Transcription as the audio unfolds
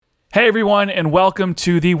Hey everyone, and welcome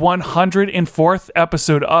to the 104th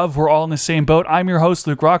episode of We're All in the Same Boat. I'm your host,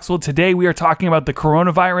 Luke Roxwell. Today we are talking about the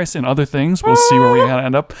coronavirus and other things. We'll see where we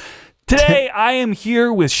end up. Today I am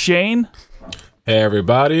here with Shane. Hey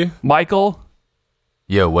everybody. Michael.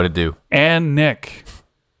 Yo, what it do? And Nick.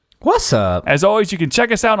 What's up? As always, you can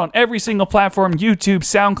check us out on every single platform: YouTube,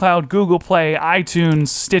 SoundCloud, Google Play, iTunes,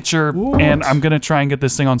 Stitcher, and I'm going to try and get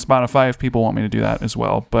this thing on Spotify if people want me to do that as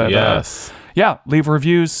well. But yes. Yeah, leave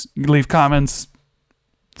reviews, leave comments,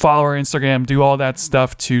 follow our Instagram, do all that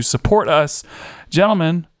stuff to support us.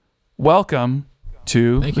 Gentlemen, welcome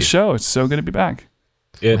to the show. It's so good to be back.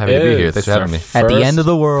 Happy to be here. Thanks for having me. At the end of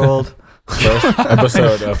the world. First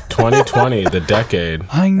episode of 2020, the decade.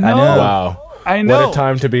 I know. Wow. I know. What a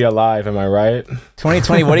time to be alive, am I right?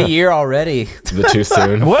 2020, what a year already. Is it too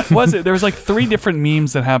soon? What was it? There was like 3 different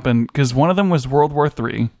memes that happened because one of them was World War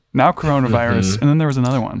III, now coronavirus, and then there was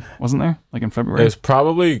another one, wasn't there? Like in February. It was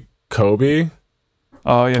probably Kobe.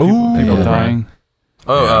 Oh yeah, people dying.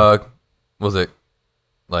 Was it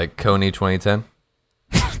like Coney 2010?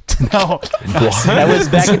 No, That was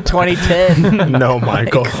back in 2010. No,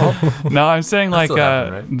 Michael. no, I'm saying like still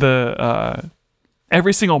happened, the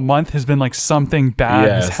every single month has been like something bad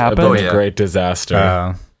has happened. A great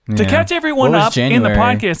disaster. To catch everyone What was up in the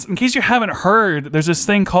January? podcast, in case you haven't heard, there's this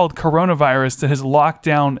thing called coronavirus that has locked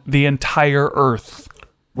down the entire Earth.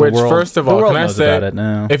 Which, world- first of the all, world can I knows say, about it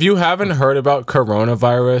now. if you haven't heard about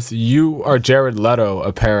coronavirus, you are Jared Leto,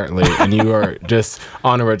 apparently, and you are just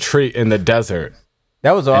on a retreat in the desert,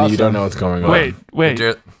 That was awesome. and you don't know what's going on. Wait,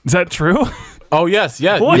 Jared- is that true? Oh yes.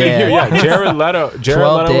 What? Yeah. Jared Leto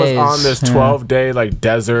 12 was days. on this 12-day like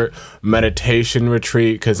desert meditation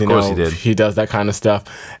retreat because course you know he did. he does that kind of stuff,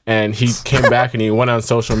 and he came back and he went on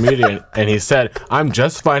social media and he said, "I'm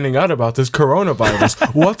just finding out about this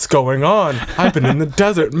coronavirus. What's going on? I've been in the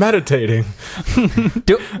desert meditating."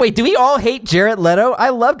 Do we all hate Jared Leto?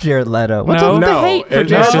 I love Jared Leto. What's up with the hate for it's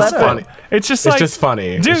Jared just Leto? funny. It's just It's like, just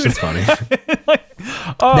funny. dude. It's just funny.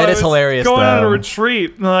 oh, That I is was hilarious, Going on a though.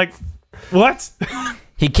 retreat, and they're like, what?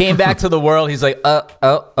 He came back to the world. He's like,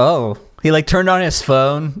 oh. He like turned on his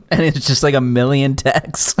phone and it's just like a million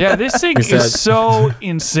texts. Yeah, this thing said- is so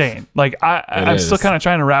insane. Like I'm still is. kind of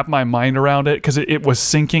trying to wrap my mind around it because it was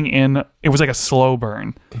sinking in. It was like a slow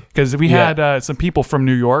burn because we had some people from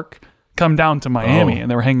New York come down to Miami and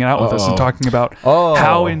they were hanging out with us and talking about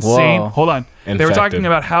how insane. whoa. Hold on, they were Infected. talking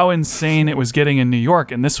about how insane it was getting in New York,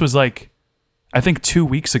 and this was like, I think 2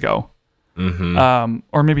 weeks ago.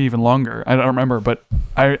 Or maybe even longer. I don't remember, but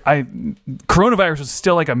I coronavirus was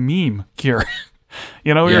still like a meme here.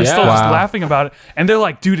 You know, we were still just Wow. laughing about it, and they're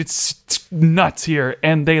like, "Dude, it's nuts here,"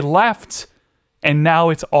 and they left, and now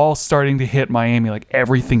it's all starting to hit Miami. Like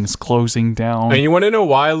everything's closing down. And you want to know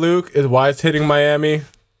why, Luke? Is why it's hitting Miami?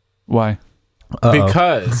 Why?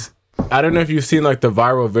 Because I don't know if you've seen like the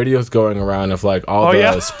viral videos going around of like all the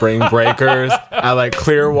yeah. spring breakers at like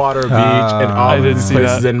Clearwater Beach and all I of didn't these see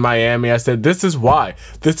places that. in Miami. I said, this is why.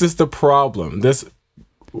 This is the problem. This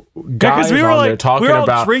guys we were on there like, talking we were all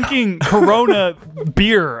about drinking Corona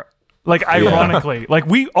beer. Like ironically, like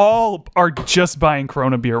we all are just buying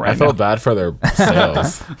Corona beer right I now. felt bad for their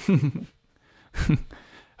sales.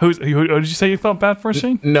 Who did you say you felt bad for,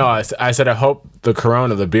 Shane? No, I said I hope the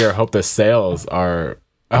Corona, the beer, I hope the sales are.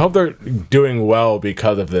 I hope they're doing well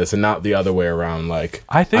because of this and not the other way around. Like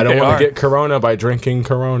I think I don't they want are. to get Corona by drinking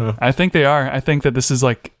Corona. I think they are. I think that this is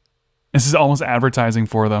almost advertising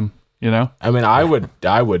for them, you know? I mean, I would do.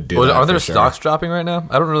 Well, that are there for sure. stocks dropping right now?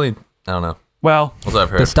 I don't know. Well, That's what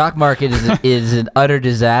I've The heard. stock market is an utter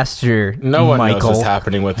disaster. No one knows Michael. what's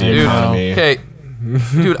happening with the Dude, economy. okay,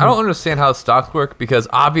 dude, I don't understand how stocks work because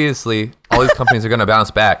obviously all these companies are going to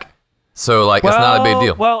bounce back. So like, it's not a big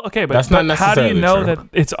deal. Well, okay, but, That's not but how do you necessarily know true. that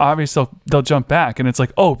it's obvious they'll jump back? And it's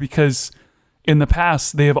like, oh, because in the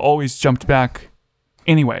past they have always jumped back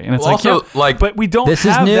anyway. And it's Well, like, also, yeah, like, but we don't This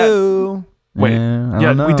is have that. new. Wait, I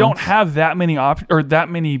yeah, don't we know. don't have that many that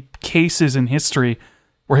many cases in history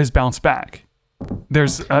where his bounced back.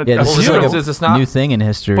 There's a Yeah, this few, is few. like a It's not- new thing in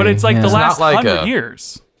history. but it's like the Yeah. last not like 100 a-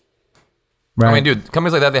 years. Right. I mean, dude,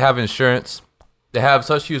 companies like that, they have insurance. They have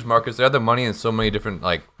such huge markets. They have their money in so many different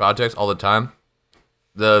like projects all the time.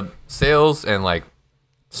 The sales and like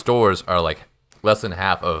stores are like less than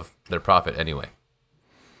half of their profit anyway.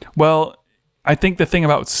 Well, I think the thing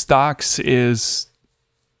about stocks is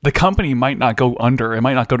the company might not go under. It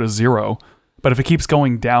might not go to zero. But if it keeps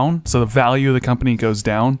going down, so the value of the company goes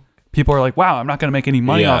down, people are like, wow, I'm not going to make any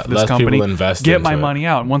money Yeah, off of this less company. people invest Get into my it. money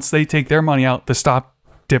out. And once they take their money out, the stock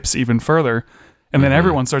dips even further. And then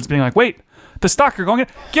everyone starts being like, wait, the stock are going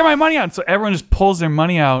to get my money out. So everyone just pulls their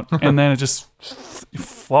money out and then it just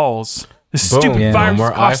falls. This Boom. stupid Yeah. virus No is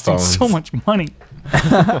more costing iPhones. so much money.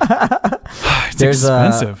 It's There's,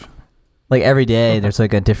 expensive. Like every day, there's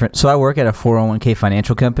like a different. So I work at a 401k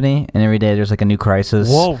financial company, and every day there's like a new crisis.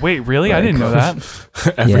 Whoa, wait, really? I didn't know that.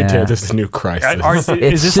 Every day Yeah. there's a new crisis. Is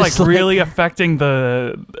It's this like just like- really affecting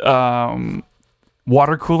the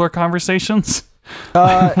water cooler conversations?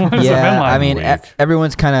 Yeah, been like I mean, a week?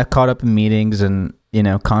 everyone's kind of caught up in meetings and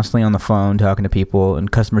constantly on the phone talking to people, and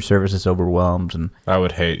customer service is overwhelmed. And I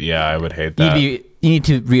would hate you that. need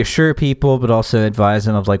to reassure people, but also advise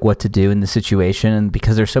them of like what to do in the situation. And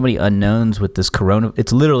because there's so many unknowns with this corona,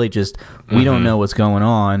 it's literally just we don't know what's going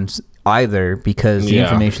on either because the Yeah.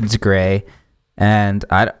 information's gray, and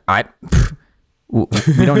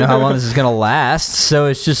we don't know how long this is gonna last. So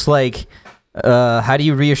it's just like, how do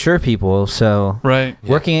you reassure people? So Right.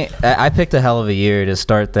 I picked a hell of a year to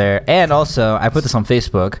start there, and also I put this on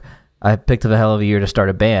Facebook. I picked up a hell of a year to start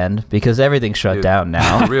a band because everything's shut down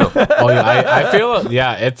now. For real. Oh yeah, I feel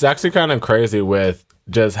it's actually kind of crazy with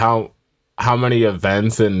just how many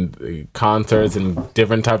events and concerts and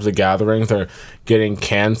different types of gatherings are getting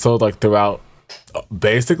canceled like throughout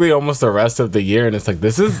basically almost the rest of the year. And it's like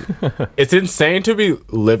it's insane to be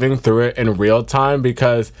living through it in real time,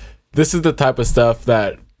 because this is the type of stuff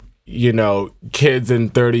that kids in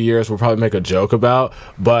 30 years will probably make a joke about,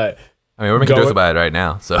 but I mean, we're making jokes about it right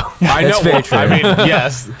now, so. I That's know. very true. I mean,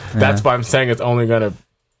 yes, that's why I'm saying it's only gonna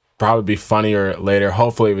probably be funnier later.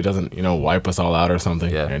 Hopefully, if it doesn't, wipe us all out or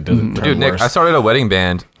something. Yeah. And it doesn't turn Dude, Nick, worse. I started a wedding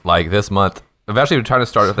band like this month. I've actually been trying to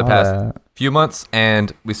start it for the past few months,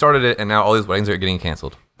 and we started it, and now all these weddings are getting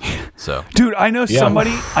canceled. So. Dude, I know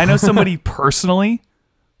somebody personally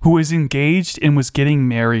who was engaged and was getting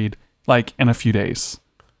married like in a few days.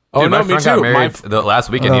 Oh Dude, no, my me friend too. got married the last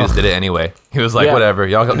weekend. He just did it anyway. He was like, Yeah. whatever.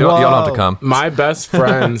 Y'all don't have to come. My best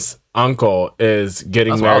friend's uncle is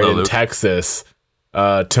getting That's wild married though, in Luke. Texas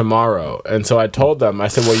tomorrow, and so I told them. I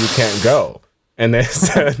said, "Well, you can't go." And they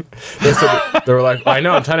said, they were like, "I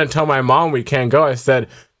know. I'm trying to tell my mom we can't go." I said,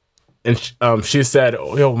 and she said,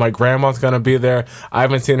 "Oh, yo, my grandma's gonna be there. I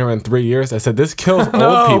haven't seen her in 3 years." I said, "This kills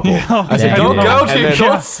old people." I said, Yeah, Don't Yeah. go, And dude. then-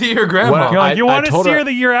 Don't see your grandma. Well, You're like, you I want to told see her- her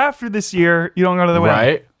the year after this year, you don't go to the wedding.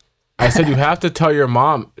 Right? I said, you have to tell your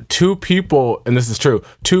mom. 2 people, and this is true,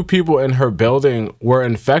 2 people in her building were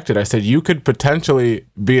infected. I said, you could potentially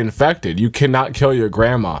be infected. You cannot kill your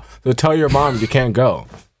grandma. So tell your mom you can't go.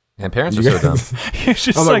 And parents are so dumb. It's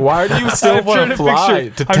just I'm like, why do you still I'm trying want to fly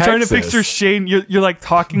to I'm trying to Texas? picture Shane. You're like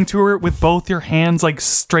talking to her with both your hands like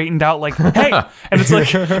straightened out, like, hey, and it's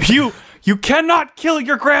like you cannot kill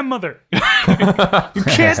your grandmother. You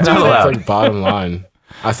can't do not that. That's like bottom line.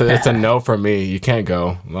 I said, it's a no for me. You can't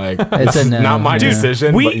go. Like, It's a no. not my Dude,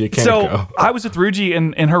 decision, but you can't go. I was with Ruji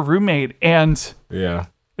and her roommate, and Yeah.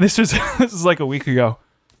 this was like a week ago.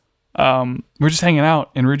 We're just hanging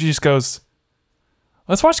out, and Ruji just goes,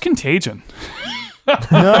 "Let's watch Contagion."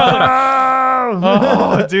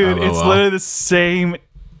 Oh, dude, it's LOL. literally the same.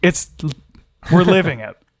 We're living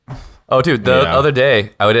it. Oh, dude, the Yeah. other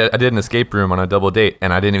day, I did an escape room on a double date,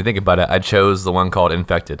 and I didn't even think about it. I chose the one called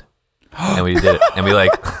Infected. And we did it. And we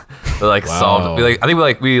solved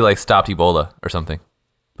it. We stopped Ebola or something.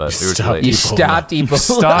 But we were too late. You stopped Ebola.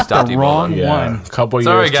 Stopped Stopped the Ebola. wrong Yeah. one. Couple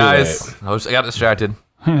Sorry, years guys. too late. I got distracted.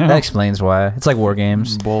 That explains why. It's like war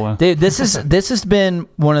games. Ebola. Dude, this has been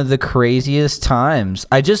one of the craziest times.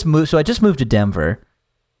 I just moved to Denver,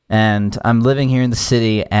 and I'm living here in the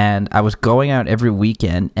city, and I was going out every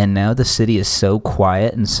weekend, and now the city is so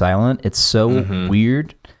quiet and silent. It's so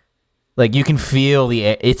weird. Like, you can feel the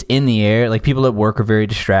air. It's in the air. Like, people at work are very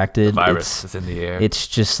distracted. Virus is in the air. It's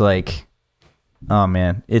just like, oh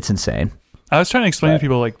man, it's insane. I was trying to explain to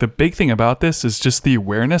people, like, the big thing about this is just the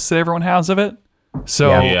awareness that everyone has of it. So,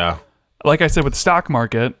 Yeah. like I said with the stock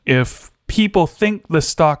market, if people think the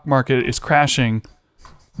stock market is crashing,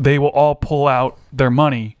 they will all pull out their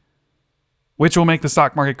money, which will make the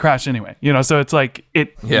stock market crash anyway. So it's like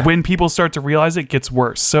when people start to realize it gets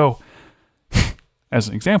worse. So, as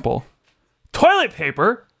an example, toilet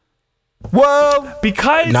paper. Whoa!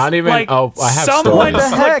 Because Not even- like, oh, I have someone, stories. What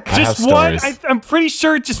the heck? I have just one. stories. I'm pretty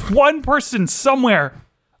sure just one person somewhere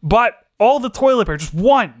bought all the toilet paper, just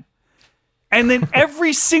one. And then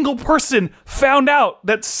every single person found out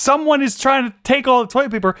that someone is trying to take all the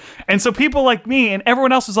toilet paper. And so people like me and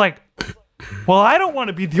everyone else was like, well, I don't want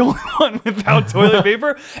to be the only one without toilet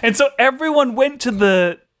paper. And so everyone went to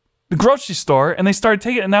the grocery store and they started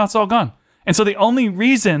taking it, and now it's all gone. And so the only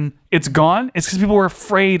reason it's gone is because people were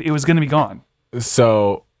afraid it was going to be gone.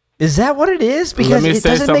 So Is that what it is? Because me it say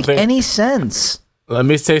doesn't make something. any sense. let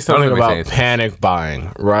me say something think we say about anything. panic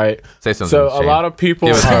buying, right? Say something, So a Shane. lot of people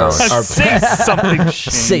Give us are, some are Say something,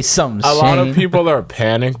 Shane. Say something. a lot of Shane. people are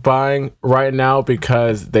panic buying right now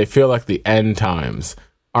because they feel like the end times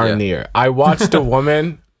are Yeah. near. I watched a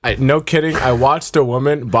woman, no kidding, I watched a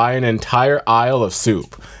woman buy an entire aisle of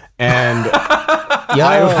soup. And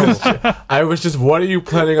I was just, what are you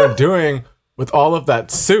planning on doing with all of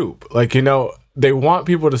that soup? Like, they want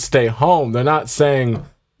people to stay home. They're not saying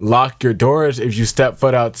lock your doors. If you step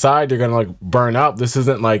foot outside, you're going to like burn up. This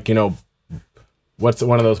isn't like, what's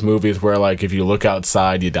one of those movies where like if you look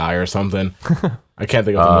outside, you die or something? I can't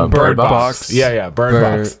think of the movie. Bird Box. Yeah, Bird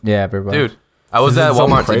Box. Yeah, Bird Box. Dude, I was at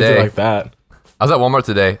Something Walmart crazy today. like that. I was at Walmart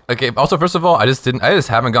today. Okay. Also, first of all, I just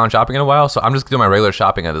haven't gone shopping in a while, so I'm just doing my regular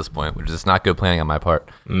shopping at this point, which is not good planning on my part.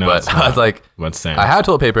 No, but it's I was not. like, What's saying? I had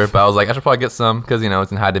toilet paper, but I was like, I should probably get some because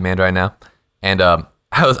it's in high demand right now. And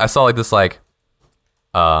I saw like this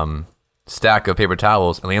stack of paper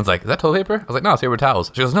towels, and Leanne's like, "Is that toilet paper?" I was like, "No, it's paper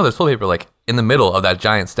towels." She goes, "No, there's toilet paper like in the middle of that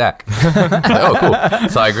giant stack." I was like, oh, cool.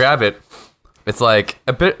 So I grab it. It's like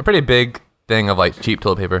a pretty big thing of like cheap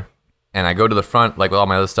toilet paper, and I go to the front like with all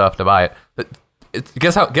my other stuff to buy it. But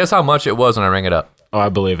guess how much it was when I rang it up? Oh, I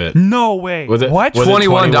believe it. No way. Was it What? was it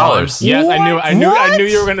 $21? Yes, What? I knew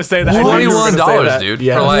you were gonna say that. I knew you were gonna say $21, that. dude.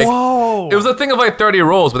 Yes. For like, Whoa. it was a thing of like 30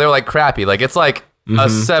 rolls, but they were like crappy. Like it's like a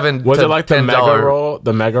 $7 Was to it like the $10 mega roll?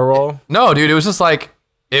 The mega roll? No, dude, it was just like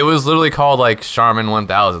it was literally called like Charmin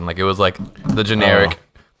 1000. Like it was like the generic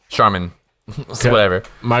Charmin, whatever.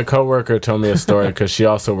 My coworker told me a story because she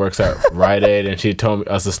also works at Rite Aid, and she told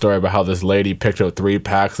us a story about how this lady picked up 3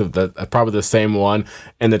 packs of probably the same one,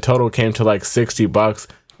 and the total came to like $60.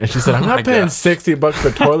 And she said, "I'm not paying $60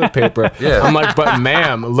 for toilet paper." Yeah. I'm like, "But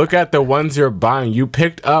ma'am, look at the ones you're buying. You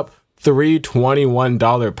picked up 3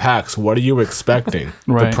 $21 packs. What are you expecting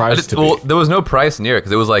Right. the price to Well, be?" there was no price near it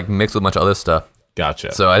because it was like mixed with a bunch of other stuff.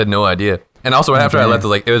 Gotcha. So I had no idea. And also right after I left,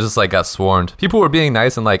 it was just like got swarmed. People were being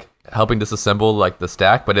nice and like helping disassemble like the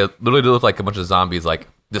stack, but it literally looked like a bunch of zombies like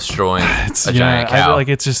destroying a giant I feel cow. like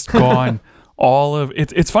it's just gone. All of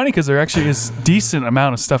it. It's funny because there actually is decent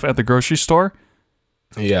amount of stuff at the grocery store,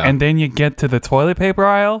 yeah. and then you get to the toilet paper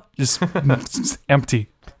aisle, just it's empty.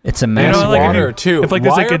 It's a You mess. know, like if water, you- too. If like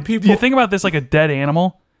there's Why like are a people- you think about this like a dead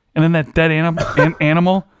animal, and then that dead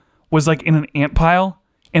animal was like in an ant pile,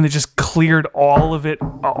 and it just cleared all of it,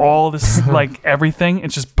 all this like everything.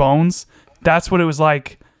 It's just bones. That's what it was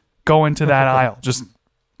like going to that aisle. Just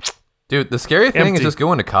Dude, the scary thing Empty. is just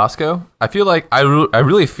going to Costco. I feel like I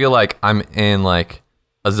really feel like I'm in like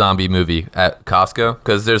a zombie movie at Costco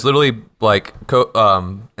because there's literally like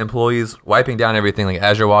employees wiping down everything like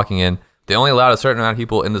as you're walking in. They only allowed a certain amount of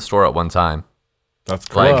people in the store at one time.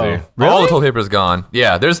 That's Like crazy. all the toilet paper is gone.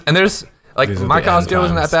 Yeah, there's like These are my the end Costco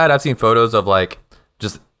isn't that times. bad. I've seen photos of like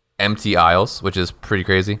just empty aisles, which is pretty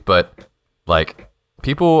crazy. But like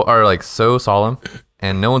people are like so solemn,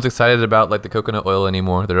 and no one's excited about like the coconut oil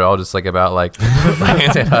anymore. They're all just like about like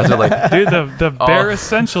hand sanitizer. Like dude, the bare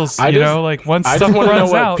essentials. I You just- know, like once I stuff just want to know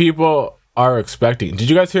runs what out. people are expecting. Did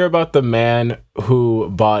you guys hear about the man who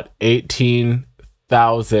bought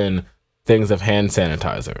 18,000 things of hand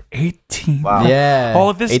sanitizer? 18. Yeah.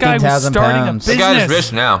 Oh, this guy was 18,000 starting pounds. a the business. guy's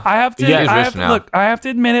rich now. I have to. Yeah, he's I rich have to now. look. I have to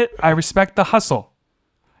admit it. I respect the hustle.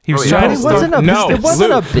 He was Oh, yeah. trying But to it start. wasn't a No, It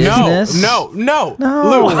wasn't a Luke, business. No. No.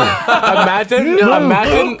 Luke, imagine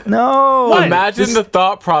No. imagine the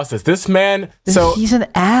thought process. This man, so He's an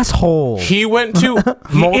asshole. he went to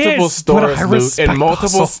multiple is, but I stores, Luke, respect in the multiple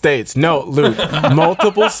hustle. states. No, Luke,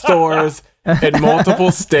 multiple stores in multiple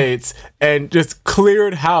states, and just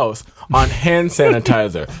cleared house on hand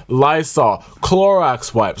sanitizer, Lysol,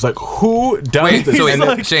 Clorox wipes. Like, who does Wait, this? so And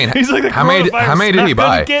wait, Shane, He's like the how many did he coronavirus not gonna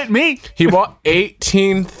buy? Get me. he bought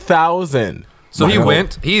 18,000. So he Wow.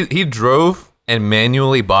 went. He drove and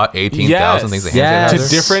manually bought 18,000 things of hand Yes. to sanitizer.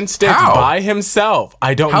 different states How? by himself.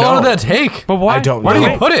 I don't How know. long did that take? But why? I don't Where know.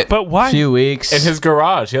 did he put it? But why? Few weeks. In his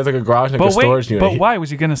garage. He has like a garage, like but a storage wait. unit. But why was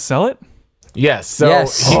he gonna sell it? Yes. So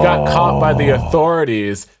Yes. he got caught by the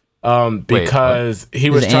authorities because he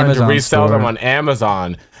was His trying Amazon to resell them store. on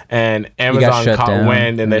Amazon, and Amazon shut caught down.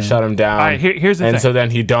 wind and they shut him down. All right, here's the and thing. so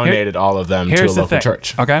then he donated all of them to a Here's the local thing.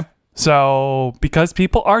 church. Okay. So because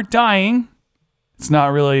people are dying, it's not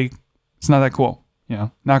that cool. You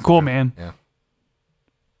know, not cool, man. Yeah.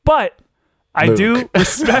 But I do Luke.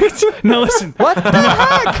 respect. No, listen. what the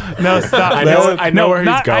heck? No, stop. I know No, where he's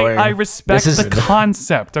not- going. I respect This is- the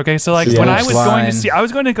concept. Okay, so like Yeah. when I was going to Line. see, I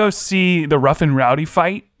was going to go see the Rough and Rowdy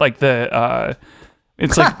fight, like the.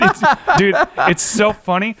 It's like, dude, it's so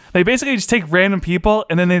funny. They basically just take random people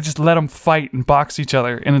and then they just let them fight and box each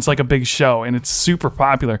other, and it's like a big show, and it's super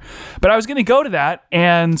popular. But I was going to go to that,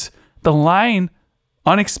 and the line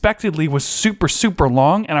unexpectedly was super, super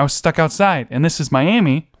long, and I was stuck outside. And this is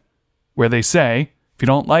Miami, where they say, if you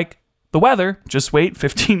don't like the weather, just wait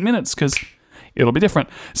 15 minutes because it'll be different.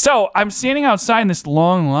 So I'm standing outside in this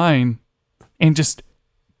long line, and just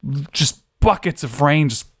buckets of rain,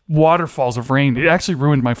 just waterfalls of rain. It actually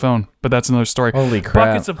ruined my phone, but that's another story. Holy crap.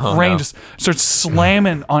 Buckets of rain just start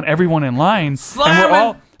slamming on everyone in line. And we're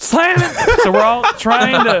all slamming. So we're all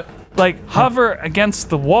trying to like hover against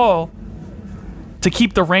the wall to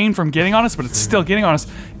keep the rain from getting on us, but it's still getting on us.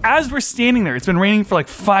 As we're standing there, it's been raining for like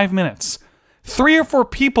 5 minutes. 3 or 4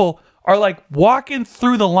 people are like walking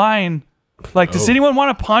through the line. Like, does anyone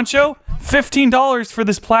want a poncho? $15 for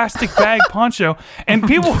this plastic bag poncho, and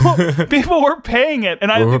people were paying it.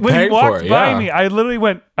 And when he walked by me, I literally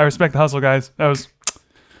went, "I respect the hustle, guys." That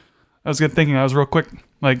was good thinking. I was real quick.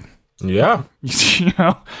 Like, Yeah. you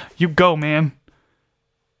know, you go, man.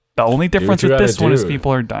 The only difference with this one is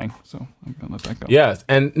people are dying. So I'm gonna let that go. Yes,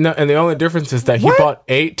 and the only difference is that he bought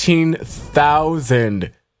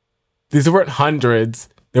 18,000. These weren't hundreds.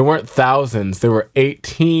 They weren't thousands. They were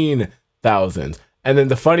 18,000. And then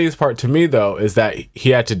the funniest part to me, though, is that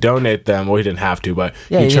he had to donate them. Well, he didn't have to, but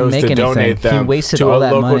he chose to donate them to a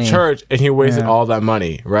local church, and he wasted all that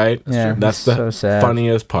money, right? Yeah, that's the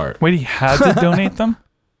funniest part. Wait, he had to donate them?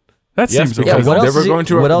 That seems because okay. they were going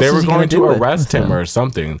to arrest him or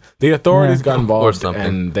something. The authorities got involved,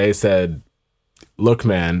 and they said, "Look,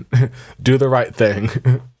 man, do the right thing."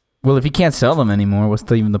 Well, if you can't sell them anymore, what's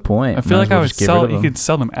even the point? I feel like you could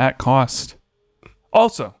sell them at cost.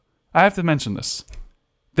 Also, I have to mention this.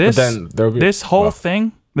 This whole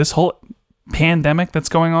thing, this whole pandemic that's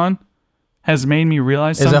going on, has made me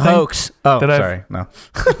realize something. It's a hoax. Oh, sorry. No.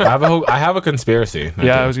 I have a conspiracy.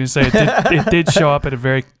 I was going to say it did show up at a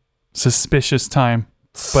very suspicious time,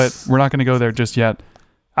 but we're not going to go there just yet.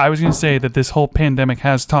 I was going to say that this whole pandemic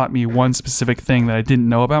has taught me one specific thing that I didn't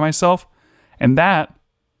know about myself, and that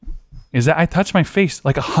is that I touch my face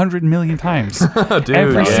like 100 million times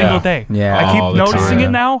every single day. Yeah. I keep noticing it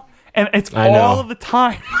now, and it's all of the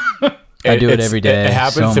time. I do it every day. It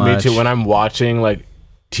happens to me too when I'm watching like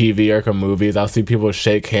TV or movies. I'll see people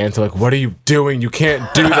shake hands. I'm like, "What are you doing? You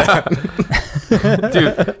can't do that."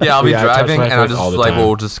 Dude, yeah, I'll be driving and I'll just like,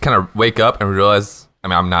 we'll just kind of wake up and realize, I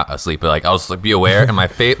mean, I'm not asleep, but like, I'll just like be aware, and my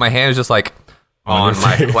hand is just like on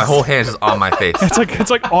my whole hand is on my face. It's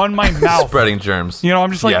like on my mouth, spreading germs. You know,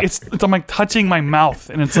 I'm just like I'm like touching my mouth,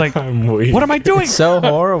 and it's like, what am I doing? It's so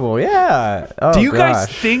horrible. Yeah. Oh, do you guys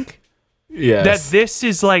think that this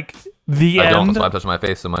is like the end? I don't. So I touch my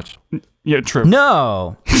face so much. Yeah, true.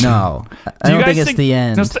 No. I don't think it's the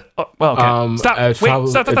end. Well, okay.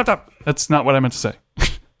 Stop. That's not what I meant to say.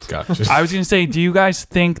 Gotcha. I was going to say, do you guys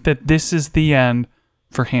think that this is the end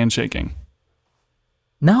for handshaking?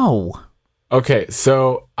 No. Okay,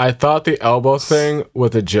 so I thought the elbow thing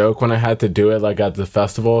was a joke when I had to do it, like at the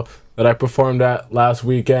festival that I performed at last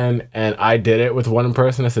weekend, and I did it with one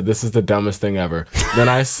person. I said, "This is the dumbest thing ever." Then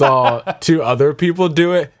I saw 2 other people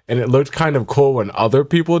do it, and it looked kind of cool when other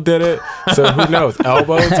people did it. So who knows?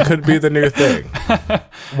 Elbows could be the new thing.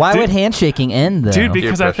 Why would handshaking end, though? Dude,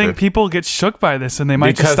 because I think people get shook by this, and they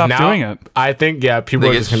might just stop doing it. I think, people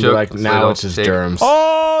are just going to be like, now it's just germs.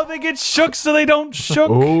 Oh, they get shook so they don't shook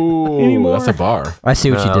anymore. That's a bar. I see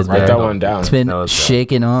what you did there. Write that one down. It's been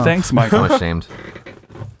shaken off. Thanks, Michael. I'm ashamed.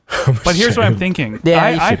 But here's what I'm thinking. Yeah,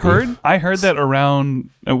 I heard that around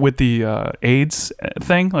with the AIDS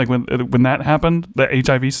thing, like when that happened, the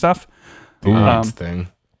HIV stuff. The AIDS thing.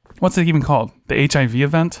 What's it even called? The HIV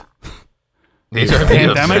event? HIV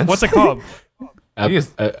pandemic? What's it called? I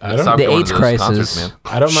don't know. The AIDS crisis.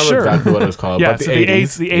 I don't remember exactly what it was called. Yeah, but so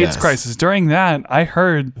the AIDS crisis. During that, I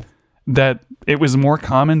heard that it was more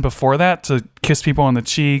common before that to kiss people on the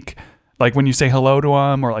cheek, like when you say hello to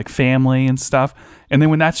them, or like family and stuff. And then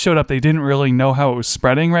when that showed up, they didn't really know how it was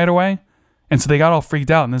spreading right away. And so they got all freaked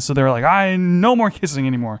out. And then so they were like, no more kissing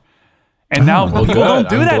anymore. And now people don't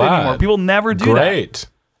do that anymore. People never do that. Great.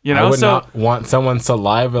 You know, I would not want someone's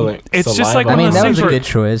saliva. It's just like, I mean, that was a good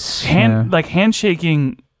choice. Like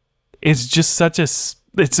handshaking is just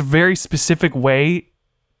it's a very specific way.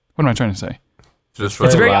 What am I trying to say? It's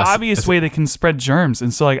a very obvious way they can spread germs,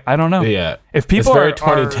 and so like I don't know. Yeah, if people it's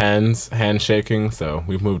very 2010s handshaking, so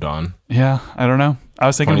we've moved on. Yeah, I don't know. I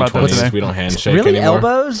was thinking about that today. We don't handshake really anymore.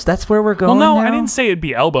 Elbows? That's where we're going. Well, no, now? I didn't say it'd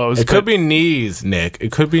be elbows. It could be knees, Nick.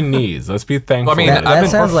 It could be knees. Let's be thankful. Well, I mean, that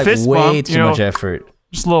sounds like way too much effort.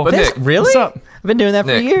 Just a little. But Nick, really? What's up? I've been doing that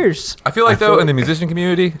for Nick. years. I feel like though in the musician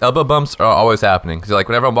community, elbow bumps are always happening. Because like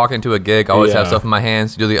whenever I'm walking into a gig, I always have Yeah. stuff in my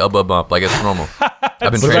hands. You do the elbow bump, like it's normal.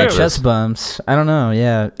 I've been True. training for this. Chest bumps. I don't know.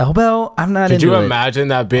 Yeah, elbow. I'm not Could into you it. imagine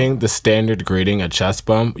that being the standard greeting, a chest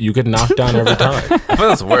bump? You could knock down every time. I feel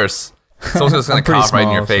that's worse. Someone's just gonna I'm pretty cough right in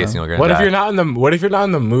your small, face, so. and you're gonna What die. if you're not in the What if you're not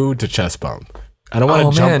in the mood to chest bump? I don't want to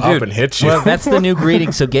Oh, jump man, up dude. and hit you. Well, that's the new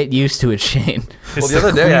greeting. So get used to it, Shane. Well, the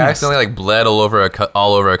other day I accidentally like bled all over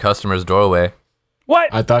a customer's doorway.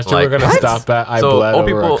 What? I thought you like- were gonna What? stop at I So bled old over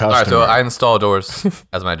people. a All customer. right, so I install doors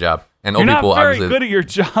as my job, and You're old not people very obviously. good at your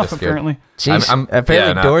job, scared. apparently. Jeez, I'm- apparently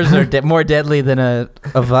yeah, no. doors are more deadly than a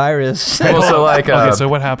virus. Well, so like, Okay, so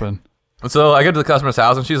what happened? so I get to the customer's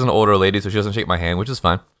house, and she's an older lady, so she doesn't shake my hand, which is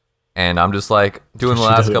fine. And I'm just like doing the She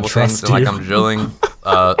last doesn't couple things, trust and like you. I'm drilling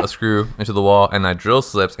a screw into the wall, and I drill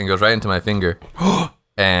slips and goes right into my finger.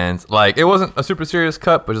 And like it wasn't a super serious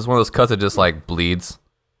cut, but just one of those cuts that just like bleeds.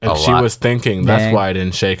 and a she lot. was thinking that's Dang. why I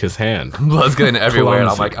didn't shake his hand. Blood's getting everywhere, and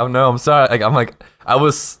I'm Clumsy. like, oh no, I'm sorry. Like I'm like, I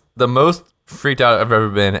was the most freaked out I've ever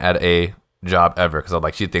been at a job ever because I'm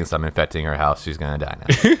like, she thinks I'm infecting her house. She's gonna die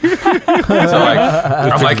now. So like,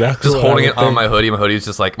 I'm like exactly just what I holding would it on think. my hoodie. My hoodie's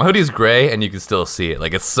just like my hoodie's gray, and you can still see it.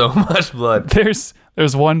 Like it's so much blood. There's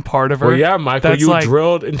one part of her. Well, yeah, Michael, that's you like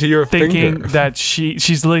drilled into your thinking finger. that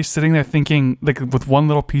she's literally sitting there thinking like with one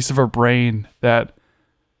little piece of her brain that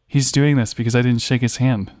he's doing this because I didn't shake his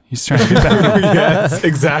hand. He's trying to get back. Yes,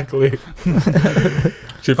 exactly.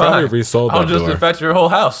 She probably Fine. resold I'll that just door. infect your whole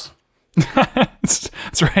house. That's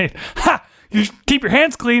right. Ha! You keep your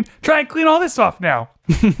hands clean. Try and clean all this off now.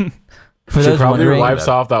 For She those probably wondering, wipes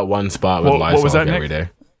off that one spot with What Lysol was that, every Nick?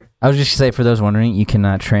 day. I was just gonna say, for those wondering, you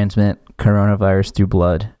cannot transmit coronavirus through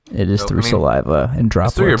blood. It is Nope, through I mean, saliva and It's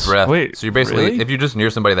droplets. through your breath. Wait, so you're basically, really? if you're just near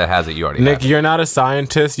somebody that has it, you already Nick, have it. you're not a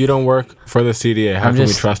scientist. You don't work for the CDA. How I'm can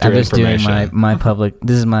just, we trust I'm your just doing information? my public.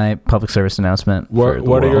 This is my public service announcement. for the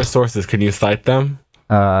What are your world. sources? Can you cite them?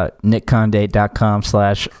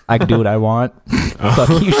 nickconde.com/I can do what I want. Fuck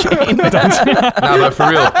you, Shane. No, but for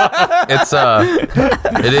real, it's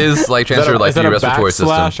it is like transferred like Is that through your a respiratory system.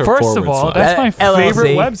 backslash or First of forward all, slash? that's my LLC.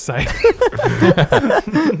 favorite website.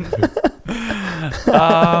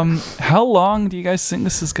 How long do you guys think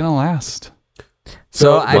this is gonna last?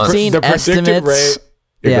 So I've Months. seen the predicted estimates. rate-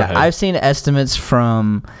 Yeah, go Yeah, ahead. I've seen estimates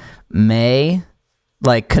from May.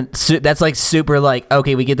 Like that's like super like,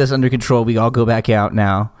 okay, we get this under control. We all go back out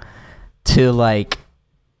now. To like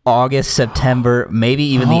August, September, maybe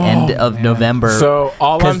even the end of November. So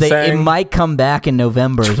all I'm Because it saying, might come back in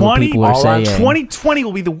November, is what people are all I'm- saying. 2020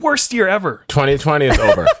 will be the worst year ever. 2020 is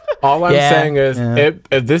over. All I'm Yeah, saying is, yeah.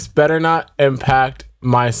 if this better not impact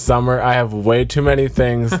my summer, I have way too many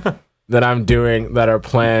things that I'm doing that are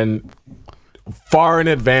planned far in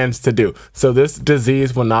advance to do. So this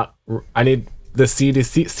disease will not. I need the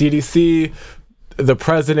CDC, the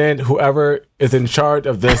president, whoever is in charge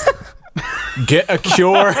of this. Get a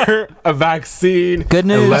cure, a vaccine. Good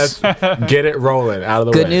news. And let's get it rolling out of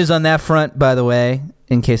the way. Good news on that front, by the way,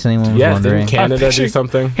 in case anyone was Yes, wondering. didn't Canada do picturing-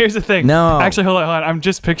 something? Here's the thing. No. Actually, hold on. I'm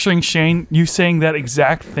just picturing Shane, you saying that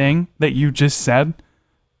exact thing that you just said,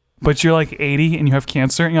 but you're like 80 and you have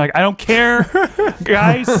cancer, and you're like, I don't care,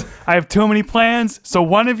 guys. I have too many plans. So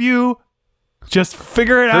one of you just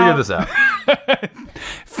figure it Figure out. this out.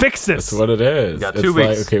 Fix this. That's what it is. got It's 2 like,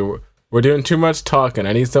 weeks. okay, we're doing too much talking.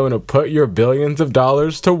 I need someone to put your billions of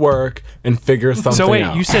dollars to work and figure something So wait,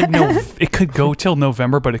 out. you said no. It could go till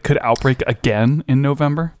November, but it could outbreak again in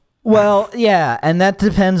November. Well, yeah, and that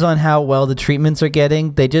depends on how well the treatments are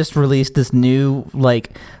getting. They just released this new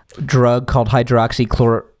like drug called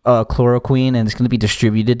hydroxychloroquine, and it's going to be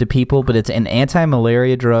distributed to people. But it's an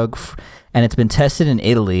anti-malaria drug, and it's been tested in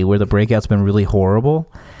Italy, where the breakout's been really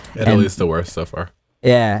horrible. Italy's the worst so far.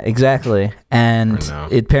 Yeah, exactly. And I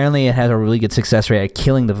know. apparently it has a really good success rate at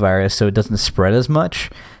killing the virus, so it doesn't spread as much.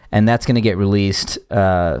 And that's going to get released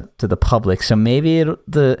to the public. So maybe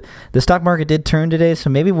the stock market did turn today, so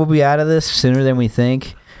maybe we'll be out of this sooner than we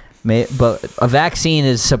think. But a vaccine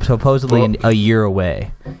is supposedly a year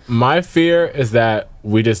away. My fear is that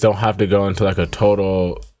we just don't have to go into like a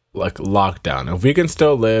total like lockdown. If we can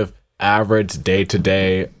still live average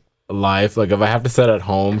day-to-day life, like if I have to sit at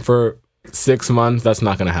home for 6 months, that's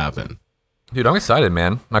not going to happen. Dude, I'm excited,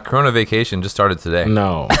 man. My Corona vacation just started today.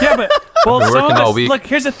 No. Yeah, but well, been some of working all us, week. look.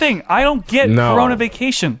 Here's the thing. I don't get No. Corona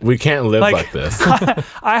vacation. We can't live Like- like this.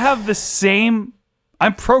 I have the same.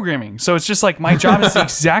 I'm programming, so it's just like my job is the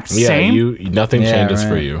exact Yeah, same, nothing Yeah, changes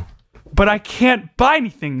for right. you. but I can't buy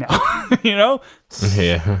anything now. You know,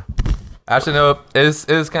 Yeah. Actually, no, it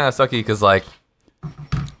is kind of sucky because like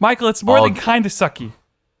Michael, it's more All- than kind of sucky.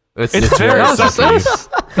 it's It's very it's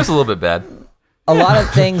sucky. just a little bit bad. a lot of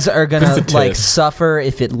things are gonna Just a like test. suffer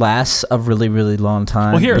if it lasts a really, really long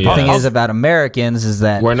time. Well, here, the thing I'll- is about Americans is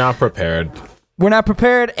that We're not prepared. we're not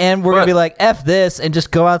prepared, and we're gonna But- be like F this and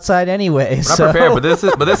just go outside anyway. Not So prepared, but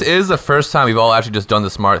this is the first time we've all actually just done the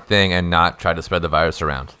smart thing and not tried to spread the virus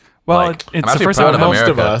around. Well, Like, it's I'm actually the first proud time of Most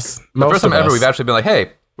America. of us. The Most first time of ever us. we've actually been like,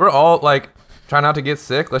 hey, we're all like trying not to get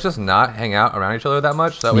sick. Let's just not hang out around each other that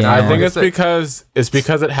much. That way, Yeah. no I one think gets it's sick.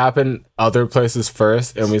 because it happened other places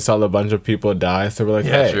first, and we saw a bunch of people die. So we're like,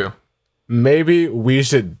 Yeah, hey, true. maybe we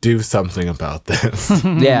should do something about this.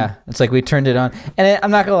 yeah, it's like we turned it on, and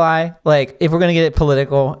I'm not gonna lie. Like, if we're gonna get it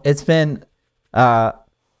political, it's been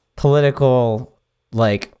political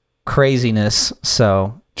like craziness.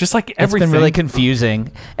 So just like it's everything. been really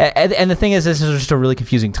confusing, and the thing is, this is just a really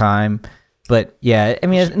confusing time. But yeah, I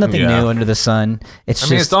mean, it's nothing Yeah. new under the sun. It's I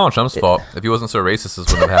mean, it's just Donald Trump's fault. If he wasn't so racist,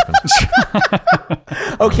 this wouldn't have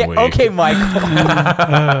happened. okay. Wait. Okay, Michael.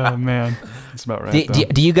 Oh man, that's about right. though.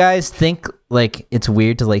 Do you guys think like it's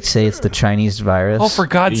weird to like say it's the Chinese virus? Oh, for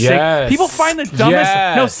God's Yes. sake! People find the dumbest. No,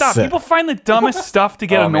 Yes. stop! People find the dumbest stuff to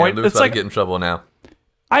get Oh man, annoyed. Lou's It's about like to get in trouble now.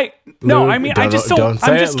 I Lou, mean, I don't- just don't don't.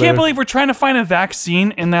 say I just it, can't Lou. believe we're trying to find a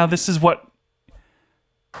vaccine, and now this is what.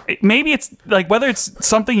 Maybe it's like whether it's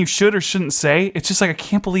something you should or shouldn't say. It's just like I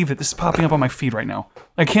can't believe that this is popping up on my feed right now.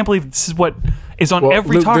 I can't believe this is what is on Well,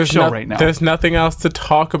 every Luke, talk there's show no- right now. There's nothing else to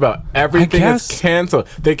talk about. Everything is guess. canceled.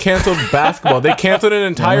 They canceled basketball. They canceled an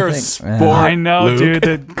entire thing- sport. I know, Luke. dude.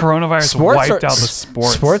 The coronavirus wiped out the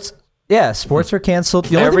sports. Sports. Yeah, sports are canceled.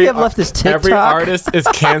 The only thing we have left is TikTok. Every artist is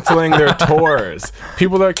canceling their tours.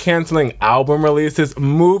 People are canceling album releases.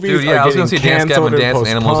 Movies Dude, are yeah, I was getting gonna see Dance canceled Gavin or Dance and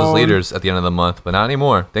Animals as postponed. leaders at the end of the month, but not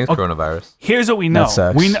anymore. Thanks, coronavirus. Here's what we know.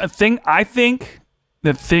 sucks. I think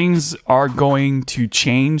that things are going to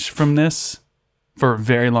change from this for a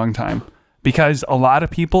very long time because a lot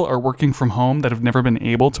of people are working from home that have never been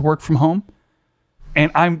able to work from home.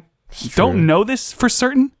 And I don't know this for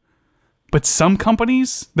certain, but some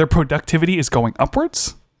companies, their productivity is going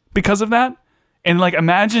upwards because of that. And like,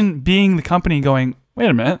 imagine being the company going, wait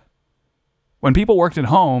a minute, when people worked at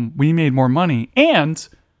home, we made more money. And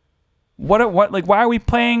what like, why are we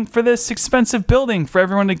paying for this expensive building for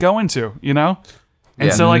everyone to go into, you know? And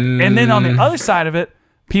Yeah. so like, and then on the other side of it,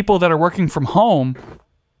 people that are working from home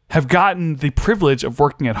have gotten the privilege of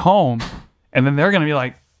working at home. And then they're going to be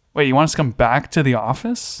like, wait, you want us to come back to the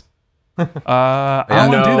office? I don't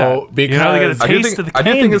want to do No, that. You know, they get a because- taste of the I do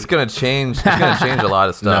candy. think it's gonna change. It's gonna change a lot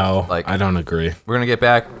of stuff. No, like I don't agree. we're gonna get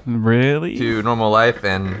back Really? to normal life,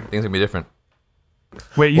 and things gonna be different.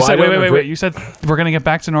 Wait, you Well, I said don't wait. agree- You said we're gonna get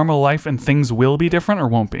back to normal life and things will be different or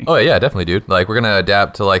won't be? Oh yeah, definitely, dude. Like we're gonna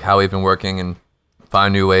adapt to like how we've been working and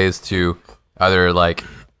find new ways to either like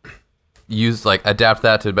adapt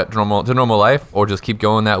that to normal life or just keep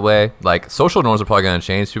going that way. Like social norms are probably gonna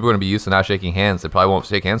change. People are gonna be used to not shaking hands. They probably won't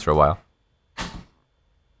shake hands for a while.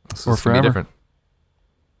 Or It's gonna be forever. different.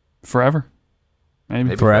 Forever. Maybe.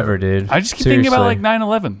 Maybe Forever, dude. I just keep thinking about like Seriously.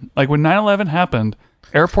 9/11. Like when 9/11 happened,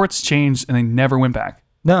 airports changed and they never went back.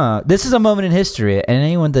 No, this is a moment in history, and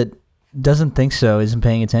anyone that doesn't think so isn't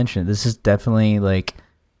paying attention. This is definitely like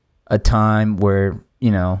a time where,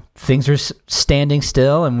 you know, things are standing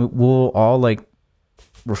still, and we'll all like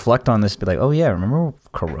reflect on this, be like, oh yeah, remember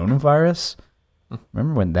coronavirus?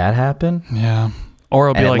 Remember when that happened? Yeah. Or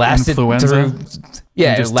it'll And be it like lasted influenza. through, yeah,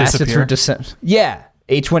 and it just lasted disappear. through December. Yeah,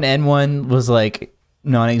 H1N1 was like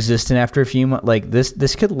non-existent after a few months. Like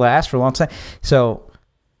this could last for a long time. So,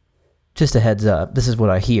 just a heads up, this is what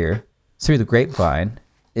I hear through the grapevine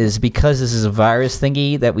is because this is a virus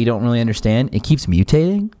thingy that we don't really understand. It keeps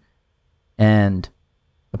mutating, and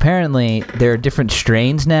apparently there are different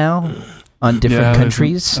strains now on different there's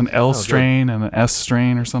countries. An L strain and an S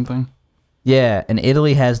strain or something. Yeah, and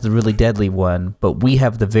Italy has the really deadly one, but we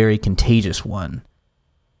have the very contagious one.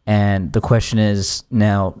 And the question is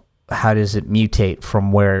now, how does it mutate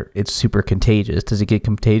from where it's super contagious? Does it get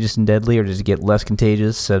contagious and deadly, or does it get less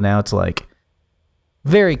contagious? So now it's like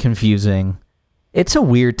very confusing. It's a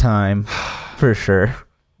weird time, for sure.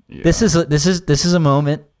 Yeah. This is a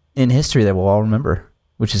moment in history that we'll all remember,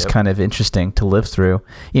 which is kind of interesting to live through.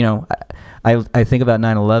 You know, I think about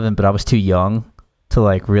 9/11, but I was too young to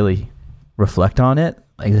like really reflect on it.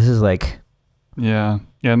 Like this is like Yeah.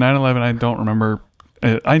 9/11. I don't remember.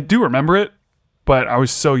 I do remember it, but I was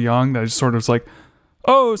so young that I just sort of was like,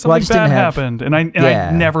 "Oh, something just bad didn't have- happened," and Yeah.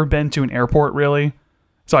 I'd never been to an airport really,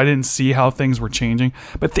 so I didn't see how things were changing.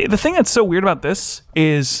 But the thing that's so weird about this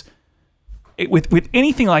is, with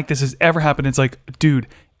anything like this has ever happened, it's like, dude,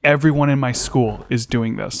 everyone in my school is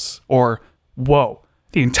doing this, or whoa,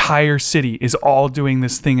 the entire city is all doing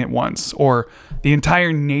this thing at once, or the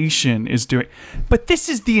entire nation is doing. But this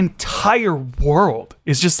is the entire world.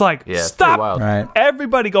 It's just like, Yeah, it's stop, pretty wild. Right.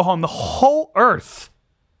 everybody go home. The whole earth,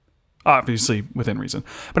 obviously within reason.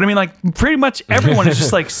 But I mean, like, pretty much everyone is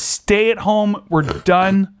just like, stay at home. We're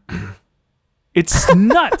done. It's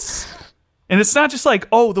nuts. And it's not just like,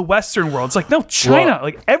 oh, the Western world. It's like, no, China, Well,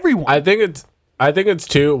 like everyone. I think it's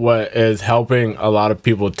too what is helping a lot of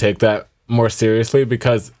people take that more seriously,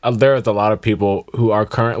 because there is a lot of people who are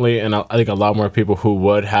currently, and I think a lot more people who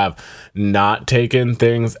would have not taken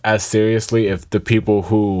things as seriously if the people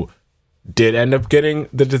who did end up getting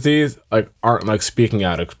the disease like aren't like speaking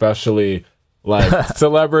out, especially like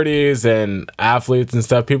celebrities and athletes and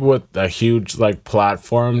stuff, people with a huge like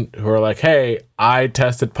platform who are like, hey, I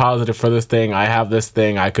tested positive for this thing, I have this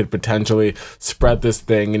thing, I could potentially spread this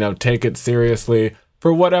thing, take it seriously.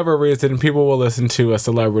 For whatever reason, people will listen to a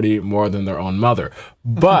celebrity more than their own mother.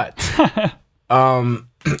 But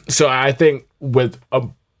so I think with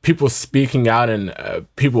people speaking out and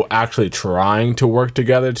people actually trying to work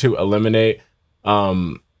together to eliminate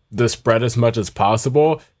the spread as much as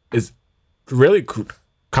possible is really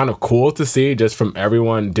kind of cool to see, just from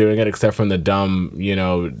everyone doing it except from the dumb,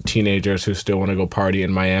 teenagers who still want to go party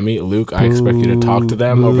in Miami. Luke, I expect you to talk to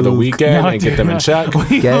them over the weekend and get them in check.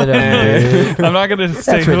 Get it I'm not gonna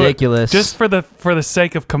say That's who it- ridiculous. just for the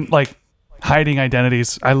sake of like hiding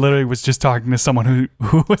identities. I literally was just talking to someone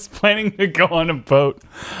who was planning to go on a boat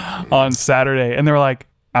on Saturday, and they were like,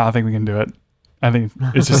 "I don't think we can do it. I think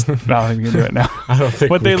it's just I don't think we can do it now." I don't think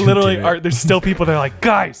But we they can literally do it. are. There's still people that are like,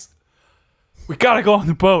 "Guys, we gotta go on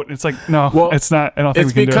the boat." And it's like, no, Well, it's not. I don't think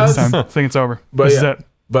it's we can do it this because- time. I think it's over. But This is yeah, it.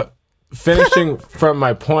 but finishing from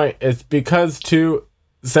my point, it's because too,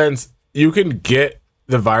 since you can get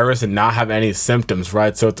the virus and not have any symptoms,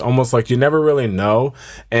 right? So it's almost like you never really know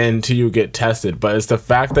until you get tested. But it's the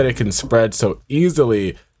fact that it can spread so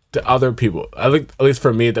easily to other people. I think, at least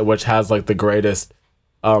for me, that which has like the greatest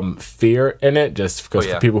fear in it, just because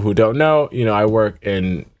for people who don't know, I work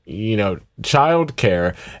in child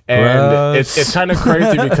care, and it's kind of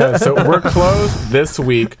crazy because so we're closed this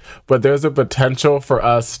week, but there's a potential for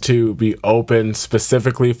us to be open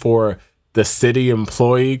specifically for the city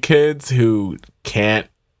employee kids who can't,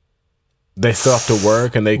 they still have to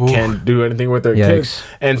work and they can't do anything with their kids.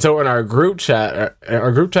 And so in our group chat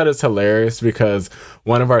is hilarious because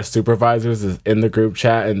one of our supervisors is in the group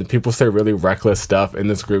chat and people say really reckless stuff in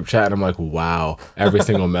this group chat. And I'm like, wow, every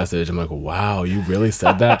single message. I'm like, wow, you really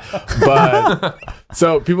said that? But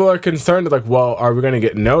so people are concerned, like, well, are we going to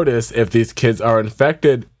get noticed if these kids are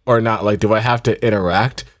infected or not? Like, do I have to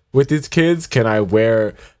interact with these kids? Can I wear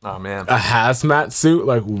a hazmat suit?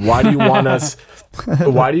 Like, why do you want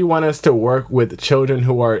us to work with children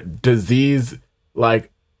who are disease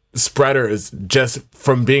like spreaders just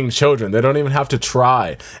from being children? They don't even have to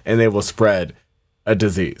try and they will spread a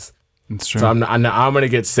disease. It's true. So I'm going to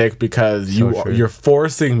get sick because you're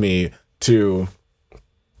forcing me to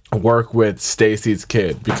work with Stacy's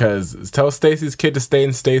kid, because tell Stacy's kid to stay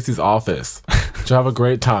in Stacy's office. She'll have a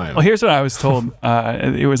great time. Well, here's what I was told.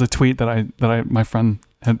 It was a tweet that my friend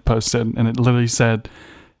had posted, and it literally said,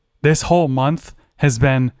 "This whole month has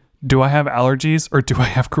been, do I have allergies or do I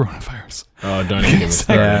have coronavirus?" Oh, don't even get me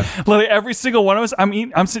started. Literally every single one of us.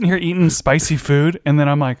 I'm sitting here eating spicy food, and then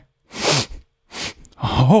I'm like,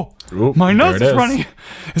 oh, Oop, my nose there it is is. running.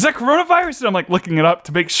 Is that coronavirus? And I'm like looking it up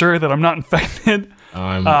to make sure that I'm not infected.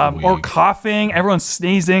 Or weak. coughing. Everyone's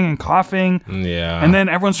sneezing and coughing. Yeah. And then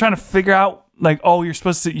everyone's trying to figure out, like, oh, you're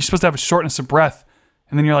supposed to have a shortness of breath,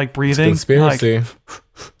 and then you're like breathing. You're like, Conspiracy.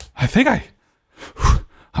 I think I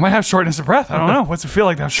might have shortness of breath. I don't know. What's it feel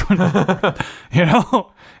like to have shortness of breath?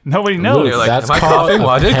 Nobody knows. You're like, That's am I called coughing? a Well,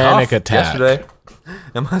 I did panic cough attack. yesterday.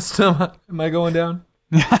 Am I going down?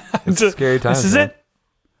 It's a scary time. This is it.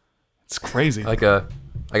 It's crazy. I got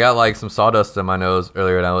like some sawdust in my nose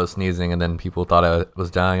earlier and I was sneezing, and then people thought I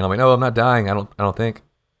was dying. And I'm like, no, I'm not dying. I don't think.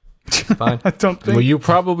 It's fine. I don't think. Well, you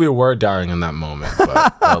probably were dying in that moment.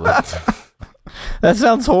 But Probably. That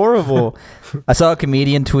sounds horrible. I saw a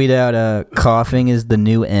comedian tweet out, coughing is the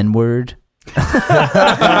new N-word. Everyone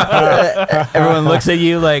looks at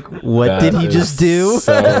you like, what that did he is just do?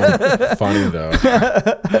 So funny though.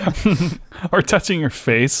 Or touching your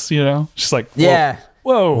face, just like, Yeah.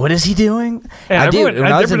 whoa. What is he doing? And I did. everyone,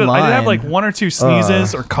 When I was in I did have like line, one or two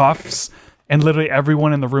sneezes or coughs, and literally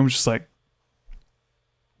everyone in the room was just like,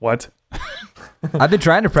 what? I've been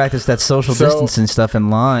trying to practice that social So- distancing stuff in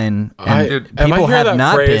line, and Dude, If I people hear have that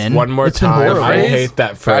not phrase been. one more It's been time, horrible. I hate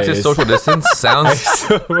that phrase. Practice social distance sounds.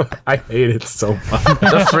 I hate it so much.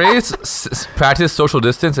 The phrase "practice social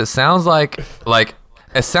distance." It sounds like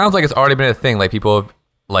it's already been a thing. Like people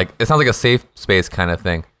like it sounds like a safe space kind of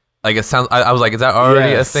thing. Like it sounds. I was like, is that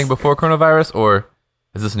already a thing before coronavirus, or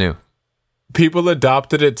is this new? People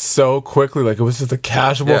adopted it so quickly, like it was just a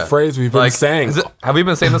casual phrase we've been saying. Have we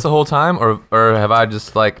been saying this the whole time, or have I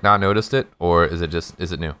just like not noticed it, or is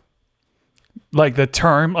it new? Like the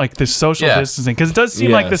term, like the social distancing, because it does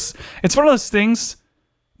seem like this. It's one of those things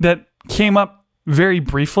that came up very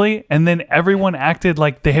briefly, and then everyone acted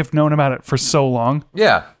like they have known about it for so long.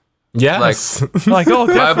 Yeah. Yes. Like oh,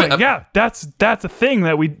 definitely. Yeah, that's a thing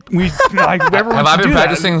that we like. Everyone have I should been do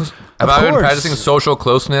practicing? That. Have I been practicing social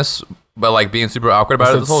closeness, but like being super awkward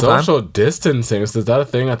about it this whole time? Social distancing. Is that a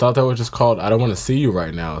thing? I thought that was just called. I don't want to see you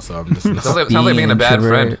right now, so I'm just. Sounds like being a bad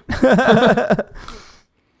friend.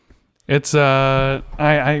 It's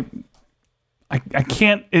I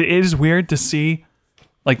can't. It is weird to see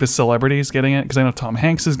like the celebrities getting it because I know Tom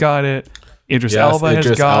Hanks has got it. Idris Elba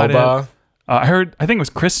has got it. I think it was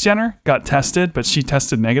Kris Jenner got tested, but she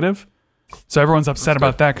tested negative. So everyone's upset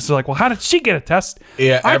about that because they're like, well, how did she get a test?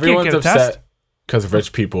 Yeah, everyone's upset because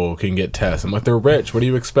rich people can get tests. I'm like, they're rich. What do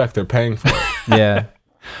you expect? They're paying for it. Yeah.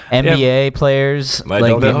 NBA players, like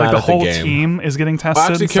the whole team is getting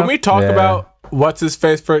tested. Actually, can we talk about what's his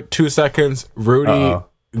face for 2 seconds? Rudy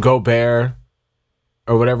Gobert,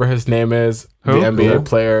 or whatever his name is, the NBA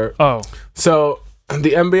player. Oh. So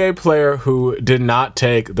the NBA player who did not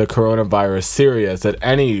take the coronavirus serious at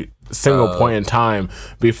any single point in time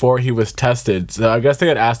before he was tested. So I guess they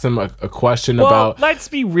had asked him a question about... let's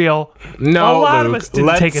be real. No, a lot of us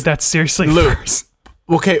didn't take it that seriously first.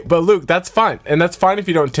 Okay, but Luke, that's fine. And that's fine if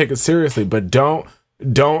you don't take it seriously, but don't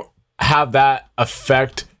have that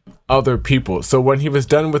affect other people. So when he was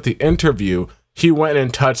done with the interview, he went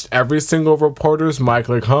and touched every single reporter's mic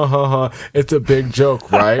like, it's a big joke,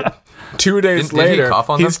 right? 2 days later,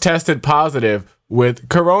 he's tested positive with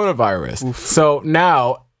coronavirus. Oof. So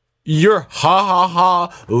now you're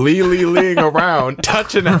lee around,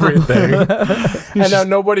 touching everything, and now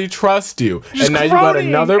nobody trusts you. And now you got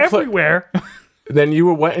another everywhere. Then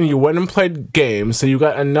you went and played games. So you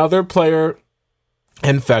got another player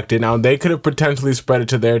infected. Now they could have potentially spread it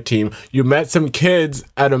to their team. You met some kids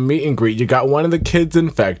at a meet and greet. You got one of the kids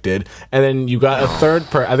infected, and then you got a third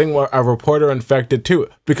I think a reporter infected too,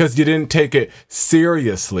 because you didn't take it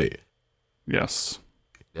seriously. Yes.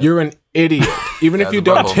 You're an idiot. Even if you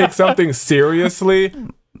don't take something seriously,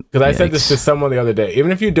 because I said this to someone the other day,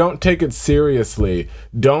 even if you don't take it seriously,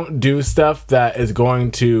 don't do stuff that is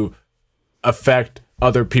going to affect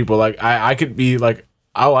other people. Like I could be like,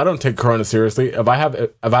 oh, I don't take corona seriously. If I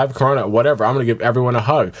have corona, whatever, I'm gonna give everyone a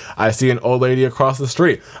hug. I see an old lady across the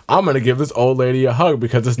street, I'm gonna give this old lady a hug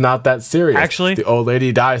because it's not that serious. Actually, the old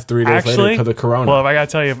lady dies 3 days later because of corona. Well, if I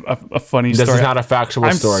gotta tell you a funny story, this is not a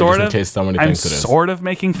factual story, just in case somebody thinks it is. I'm sort of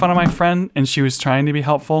making fun of my friend, and she was trying to be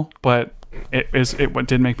helpful, but it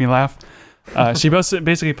did make me laugh. She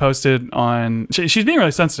basically posted on. She's being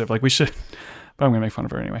really sensitive. Like we should. But I'm gonna make fun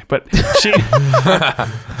of her anyway. But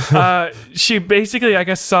she basically, I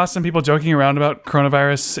guess, saw some people joking around about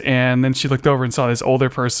coronavirus, and then she looked over and saw this older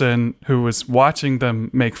person who was watching them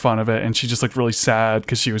make fun of it, and she just looked really sad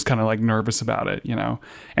because she was kind of like nervous about it, you know.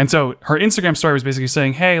 And so her Instagram story was basically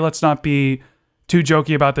saying, "Hey, let's not be too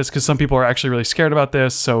jokey about this because some people are actually really scared about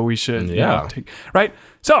this, so we should, right."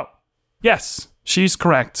 So yes. She's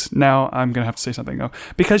correct. Now I'm gonna have to say something though,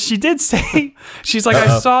 because she did say, she's like,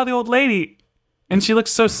 I saw the old lady and she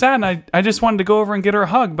looks so sad, and I just wanted to go over and get her a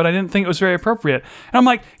hug, but I didn't think it was very appropriate. And I'm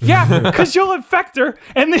like, yeah, because you'll infect her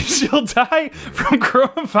and then she'll die from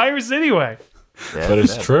coronavirus anyway. Yeah, but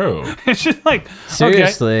it's true. It's just like,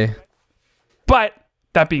 seriously. Okay. But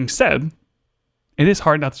that being said, it is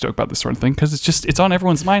hard not to joke about this sort of thing because it's on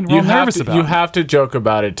everyone's mind. We're all nervous about it. You have to joke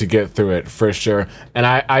about it to get through it for sure. And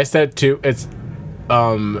I said too, it's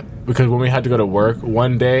because when we had to go to work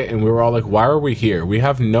one day and we were all like, why are we here? We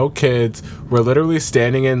have no kids. We're literally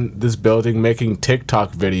standing in this building making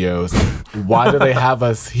TikTok videos. Why do they have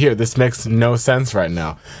us here? This makes no sense right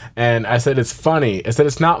now. And I said, it's funny. I said,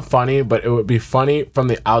 it's not funny, but it would be funny from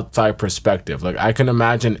the outside perspective. Like I can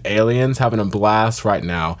imagine aliens having a blast right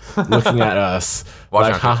now, looking at us.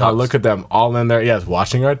 Like, haha, look at them all in there. Yes,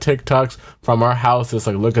 watching our TikToks from our houses.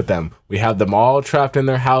 Like, look at them. We have them all trapped in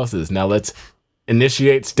their houses. Now let's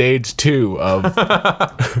initiate stage 2 of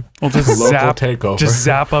just local takeover. Just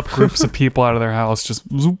zap up groups of people out of their house. Just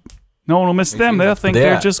zoop. No one will miss them. They'll think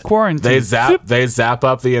they're just quarantined. They zap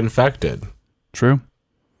up the infected. True.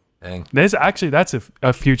 Dang. That's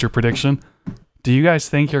a future prediction. Do you guys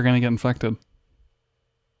think you're going to get infected?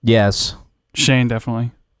 Yes. Shane,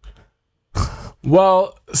 definitely.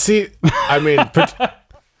 Well, see, I mean,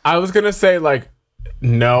 I was going to say like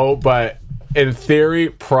no, but in theory,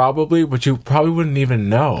 probably, but you probably wouldn't even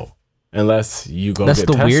know unless you go That's get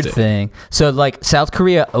the tested. weird thing. So like South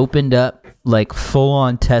Korea opened up like full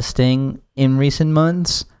on testing in recent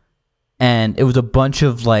months, and it was a bunch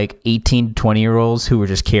of like 18 to 20-year-olds who were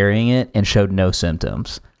just carrying it and showed no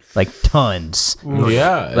symptoms. Like tons.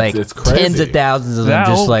 Yeah, Like it's crazy. tens of thousands of them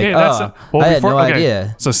just like, I had no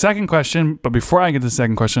idea. So second question, but before I get to the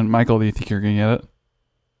second question, Michael, do you think you're going to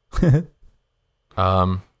get it?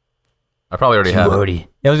 I probably already have it.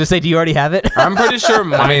 I was going to say, do you already have it? I'm pretty sure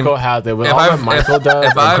Michael has it. With all that Michael does,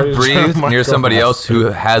 If I'm I've pretty sure breathed near Michael somebody has else who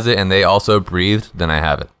has it and they also breathed, then I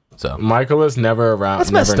have it. So Michael is never around.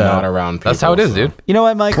 That's never messed up. not around people. that's how it is, dude. You know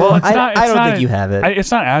what, Michael? Well, it's I not, don't think you have it.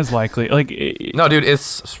 It's not as likely. Like, No, dude, it's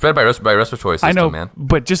spread by respiratory system, I know, man.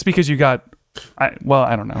 but just because you got, I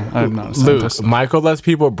don't know. I'm not a scientist. Luke, Michael lets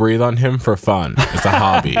people breathe on him for fun. It's a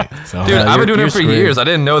hobby. So. Dude, I've been doing you're it for screwed. years. I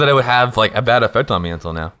didn't know that it would have like a bad effect on me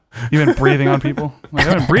until now. You've been breathing on people? Like,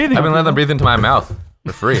 I've been breathing I've been on letting them people. breathe into my mouth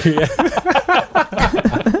for free.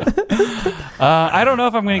 I don't know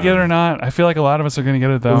if I'm going to get it or not. I feel like a lot of us are going to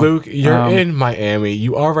get it, though. Luke, you're in Miami.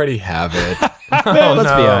 You already have it. Let's be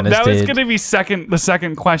honest, That was dude. going to be the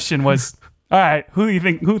second question was, all right,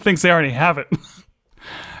 who thinks they already have it?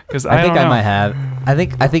 Because I think don't I know. might have.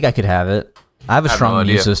 I think I could have it. I have a I have strong no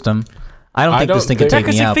immune idea. system. I don't think this thing think- could Yeah, take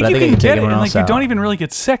because me you out, think but I you think it can could take get it, everyone and else like you out. don't even really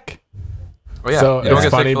get sick. Oh, yeah. So you don't it's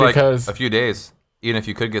get funny sick for like because- a few days, even if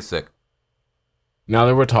you could get sick. Now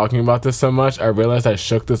that we're talking about this so much, I realized I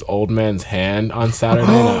shook this old man's hand on Saturday.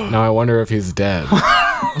 Now I wonder if he's dead.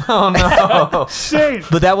 Oh, no. Shane.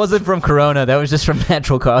 But that wasn't from Corona. That was just from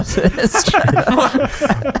natural causes.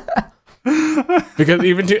 Because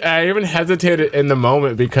I even hesitated in the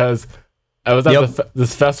moment because I was at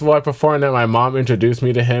this festival I performed and my mom introduced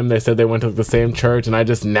me to him. They said they went to the same church and I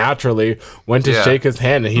just naturally went to shake his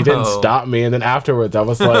hand and he didn't No. stop me. And then afterwards I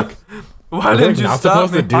was like, Why "Are didn't they you not stop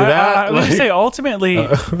supposed me? to do that?" Let me say, ultimately,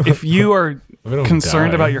 if you are We don't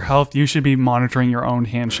concerned die. about your health, you should be monitoring your own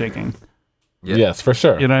handshaking. Yeah. Yes, for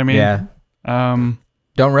sure. You know what I mean? yeah. Um,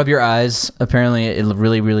 Don't rub your eyes. Apparently, it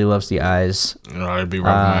really, really loves the eyes. I'd be rubbing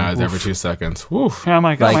my eyes every 2 seconds. Woo. yeah, I'm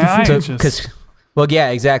like, oh, my eye just... because, well, yeah,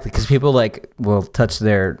 exactly. Because people like will not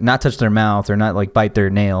touch their mouth or not like bite their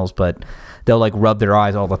nails, but they'll like rub their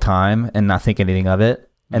eyes all the time and not think anything of it.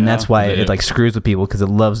 And Yeah. that's why it like screws with people because it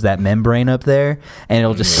loves that membrane up there, and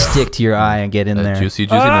it'll just stick to your eye and get in That there. juicy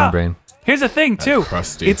membrane. Here's the thing, too.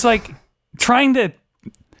 crusty. It's like trying to...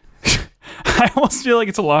 I almost feel like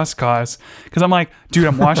it's a lost cause because I'm like, dude,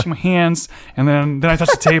 I'm washing my hands, and then I touch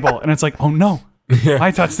the table, and it's like, oh no,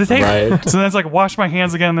 I touched the table. Right. So then it's like wash my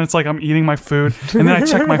hands again, and then it's like I'm eating my food, and then I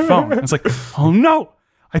check my phone. And it's like, oh no,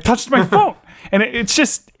 I touched my phone, and it's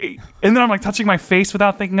just, and then I'm like touching my face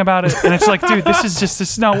without thinking about it, and it's like, dude, this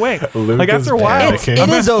is no way. Luke like is after a while, panicking. I'm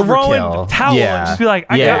It is gonna throw in overkill. a towel and just be like,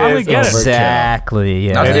 I'm gonna get it. Exactly.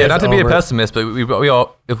 Yeah. Not to be a pessimist, but we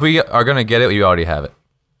all, if we are gonna get it, we already have it.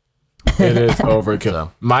 It is overkill.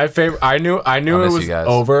 So. My favorite. I knew I'll it miss was you guys.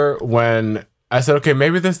 over when I said, okay,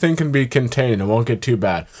 maybe this thing can be contained. It won't get too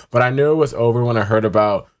bad. But I knew it was over when I heard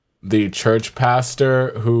about the church pastor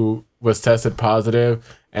who was tested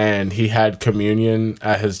positive and he had communion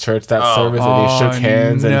at his church that service and he shook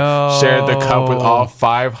hands and shared the cup with all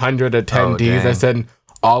 500 attendees. I dang. said,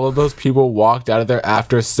 all of those people walked out of there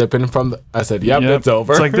after sipping from I said, yep, it's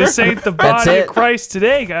over. It's like this ain't the That's body it. of Christ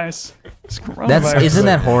today, guys. It's coronavirus. Isn't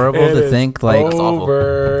that horrible It to is think? Like,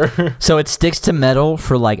 over. so it sticks to metal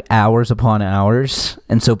for like hours upon hours,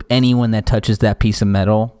 and so anyone that touches that piece of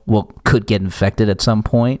metal could get infected at some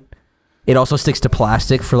point. It also sticks to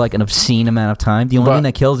plastic for like an obscene amount of time. The only But- thing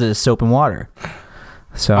that kills it is soap and water.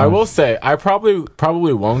 So I will say I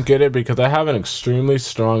probably won't get it because I have an extremely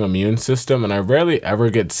strong immune system and I rarely ever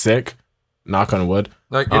get sick. Knock on wood.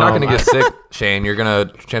 Like, you're not gonna get sick, Shane. You're gonna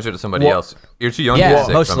transfer it to somebody Well, else. You're too young to yeah, get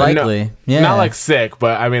sick most from it. likely. Yeah, Not like sick,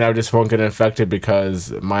 but I mean I just won't get infected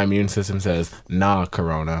because my immune system says nah,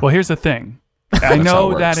 corona. Well, here's the thing. I how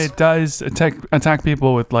know it that works. it does attack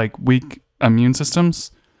people with like weak immune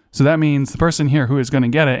systems. So that means the person here who is going to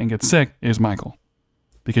get it and get sick is Michael,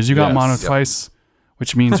 because you got Yes. mono Yep. twice,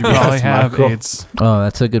 which means you probably have Michael. AIDS. Oh,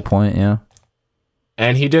 that's a good point. Yeah.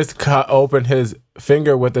 And he just cut open his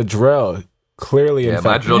finger with a drill. Clearly Yeah, my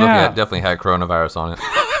infected. drill Yeah. definitely had coronavirus on it.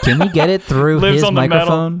 Can we get it through Lives his on the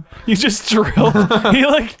microphone? metal. You just drill. He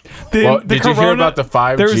like the, Well, the did corona, you hear about the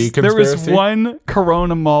 5G there was conspiracy? one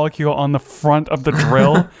corona molecule on the front of the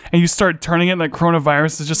drill, and you start turning it, and the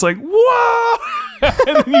coronavirus is just like whoa,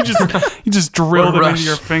 and then you just drilled it Rush. into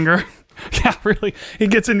your finger. Yeah, really.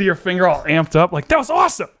 It gets into your finger all amped up, like that was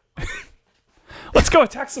awesome. Let's go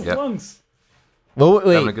attack some Yep. lungs. Well,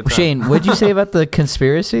 Having a wait, good time. Shane, what'd you say about the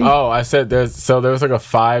conspiracy? Oh, I said there was like a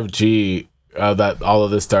 5G that all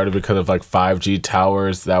of this started because of like 5G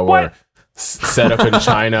towers that were What? set up in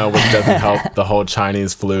China, which doesn't help the whole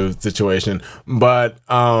Chinese flu situation. But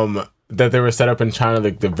that they were set up in China,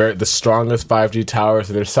 like the strongest 5G towers.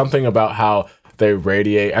 So there's something about how they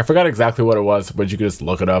radiate. I forgot exactly what it was, but you could just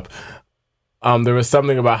look it up. There was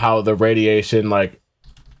something about how the radiation like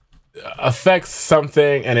affects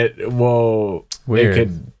something, and it Weird.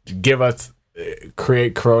 could give us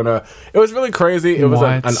create corona. It was really crazy. It was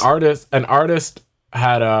What? an artist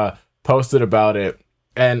had posted about it,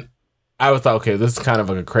 and I was like, okay, this is kind of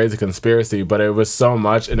like a crazy conspiracy, but it was so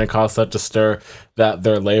much and it caused such a stir that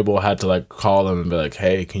their label had to like call them and be like,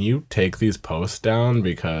 hey, can you take these posts down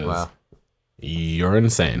because Wow. you're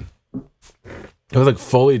insane. It was like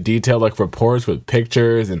fully detailed like reports with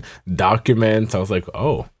pictures and documents. I was like,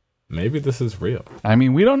 oh, maybe this is real. I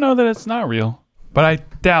mean, we don't know that it's not real, but I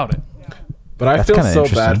doubt it. But I That's feel kinda so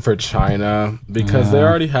interesting. bad for China because they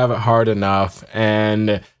already have it hard enough,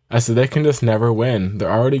 and I said they can just never win.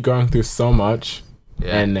 They're already going through so much,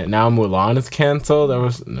 Yeah. and now Mulan is canceled. That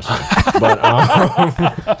was, no, but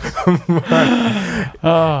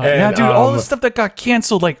Yeah, and, dude, all the stuff that got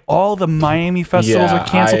canceled, like all the Miami festivals Yeah, are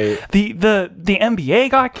canceled. The NBA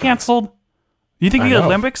got canceled. You think I the know.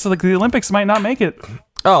 Olympics, like the Olympics, might not make it?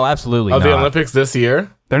 Oh, absolutely the not. Olympics this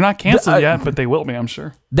year. They're not canceled The- yet, but they will be, I'm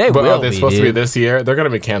sure. They But will are they be, supposed to be dude. this year? They're gonna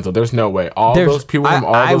be canceled. There's no way. All There's- those people from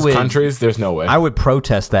all I those would- countries. There's no way. I would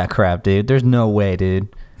protest that crap, dude. There's no way, dude.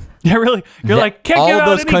 Yeah, really. You're That- like, can't all give out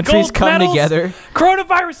those any countries gold come medals? together.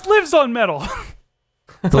 Coronavirus lives on metal.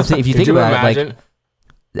 So see, if you Could think you about imagine?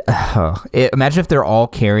 it, imagine if they're all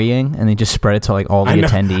carrying and they just spread it to like all the I know.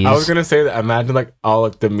 attendees. I was gonna say that. Imagine like all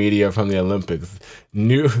like the media from the Olympics.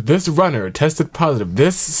 This runner tested positive.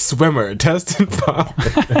 This swimmer tested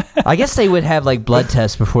positive. I guess they would have like blood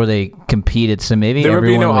tests before they competed, so maybe There would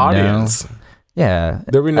be everyone no would audience. know. Yeah,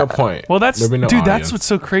 There'd be no point. Well, that's There'd be no dude. audience. That's what's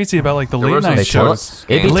so crazy about like the There were late some night sports shows.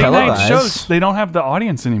 It'd be games. Late night televised. shows, they don't have the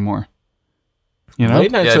audience anymore. You know,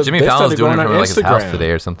 Late night Yeah, shows, Jimmy they Fallon's started doing it going from on like his house Instagram.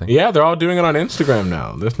 today or something. Yeah, they're all doing it on Instagram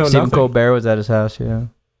now. There's no Stephen nothing. Colbert was at his house. Yeah,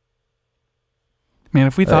 man,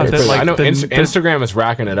 if we thought that like I know the, Instagram is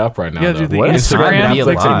racking it up right now. yeah, though. dude, the What a time to Instagram, be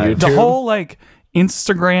Netflix alive. and the YouTube. whole like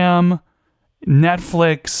Instagram,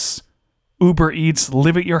 Netflix, Uber Eats,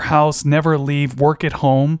 live at your house, never leave, work at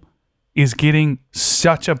home, is getting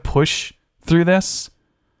such a push through this.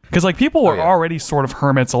 Because like people were yeah. already sort of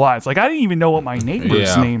hermits a lot. It's like I didn't even know what my neighbors'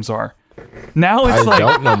 Yeah. names are. Now it's I like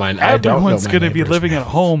don't know mine. I don't know everyone's my going to be neighbors' living at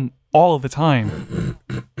home all of the time.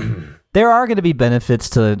 there are going to be benefits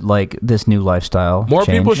to like this new lifestyle. More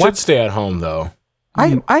change. people should stay at home though. I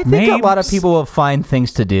think a lot of names. people will find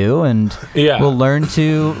things to do and Yeah. will learn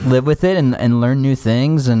to live with it and learn new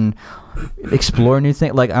things and explore new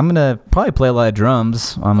things. Like I'm gonna probably play a lot of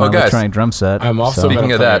drums on my Oh, guys. electronic drum set. I'm also so- gonna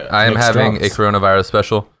Speaking of play that, I am mixed having drums. a coronavirus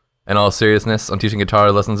special. In all seriousness, I'm teaching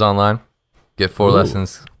guitar lessons online. Get 4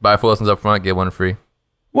 lessons. Buy 4 lessons up front, get 1 free.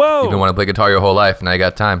 Whoa. You've been wanting to play guitar your whole life, now you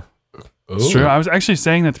got time. It's Ooh. true. I was actually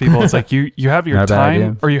saying that to people. It's like you have your Not a bad time,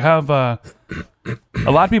 idea. or you have. A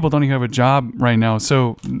lot of people don't even have a job right now.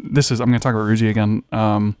 So I'm going to talk about Ruji again.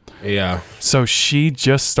 Yeah. So she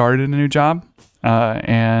just started a new job,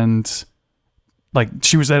 and like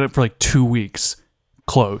she was at it for like 2 weeks,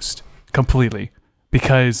 closed completely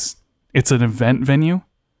because it's an event venue.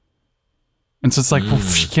 And so it's like well,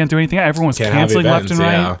 she can't do anything. Everyone's Can't have canceling left events, and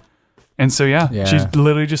right. yeah. And so Yeah. she's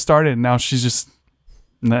literally just started. And now she's just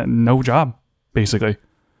no job basically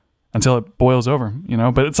until it boils over, you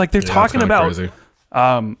know. But it's like they're Yeah, talking it's about kinda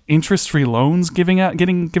crazy. interest-free loans getting out the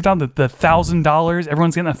 $1,000.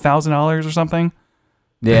 Everyone's getting $1,000 or something.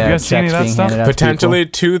 yeah, you guys seen any checks of that being stuff? handed out to Potentially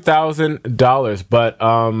 $2,000, but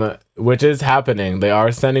which is happening. They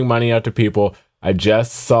are sending money out to people. I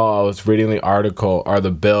was reading the article or the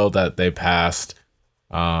bill that they passed,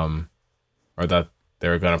 or that they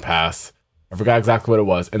were gonna pass. I forgot exactly what it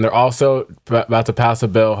was. And they're also about to pass a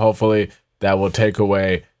bill, hopefully, that will take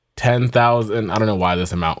away 10,000. I don't know why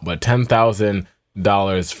this amount, but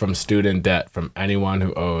 $10,000 from student debt from anyone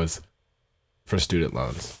who owes for student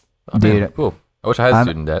loans. Dude, Cool. I wish I had I'm-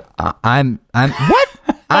 student debt. I'm what?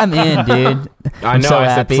 I'm in, dude. I I'm know. so I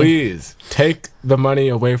said, happy. please take the money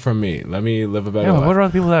away from me. Let me live a better Yeah, but life. what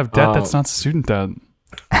about people that have debt that's not student debt?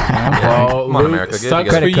 Well, Come on, Luke, America, get it sucks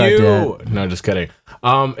together. for Credit you. card No, just kidding.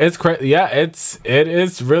 It's crazy. Yeah, it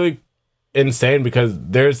is really insane because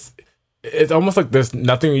it's almost like there's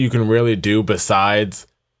nothing you can really do besides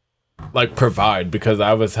like provide. Because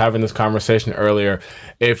I was having this conversation earlier.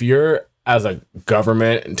 If you're as a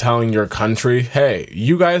government telling your country, hey,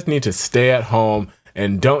 you guys need to stay at home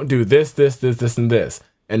and don't do this, and this.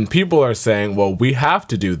 And people are saying, well, we have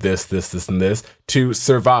to do this, and this to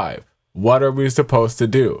survive. What are we supposed to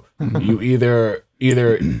do? You either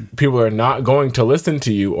people are not going to listen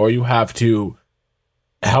to you, or you have to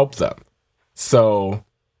help them. So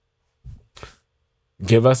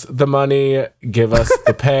give us the money, give us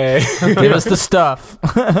the pay, Give us the stuff.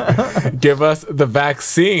 give us the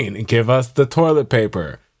vaccine, give us the toilet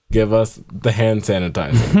paper, give us the hand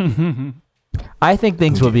sanitizer. I think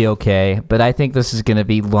things will be okay, but I think this is going to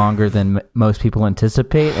be longer than most people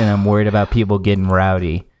anticipate, and I'm worried about people getting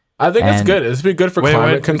rowdy. I think it's And- good. It's be good for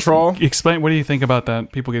climate control. Explain. What do you think about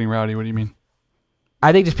that? People getting rowdy. What do you mean?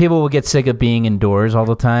 I think just people will get sick of being indoors all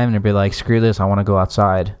the time, and they'll be like, screw this, I want to go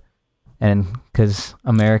outside. And because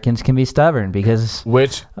Americans can be stubborn, because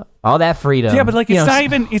Which, all that freedom. Yeah, but like you it's know, not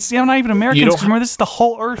even. It's not even Americans. don't 'cause remember, this is the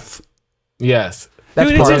whole Earth. yes. That's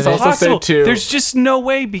Dude, part it's of it. Also say, impossible. too- There's just no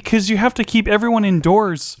way, because you have to keep everyone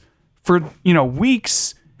indoors for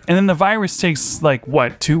weeks, and then the virus takes like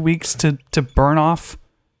what 2 weeks to burn off,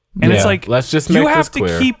 and it's Yeah, like let's just you make have this to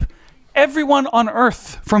clear. keep everyone on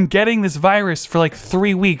Earth from getting this virus for like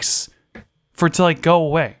 3 weeks for it to like go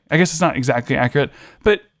away. I guess it's not exactly accurate,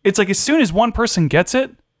 but it's like as soon as one person gets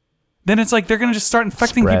it, then it's like they're gonna just start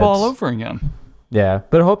infecting people all Spreads. over again. Yeah,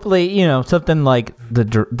 but hopefully, something like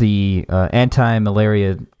the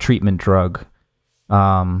anti-malaria treatment drug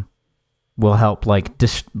will help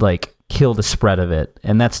like kill the spread of it,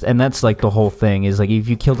 and that's like the whole thing is like if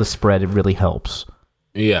you kill the spread, it really helps.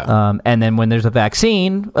 Yeah. And then when there's a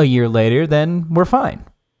vaccine a year later, then we're fine.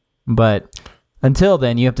 But until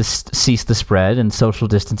then, you have to cease the spread and social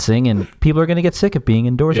distancing, and people are going to get sick of being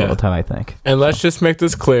indoors all Yeah. the time, I think. And let's just make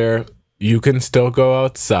this clear. You can still go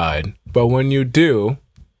outside, but when you do,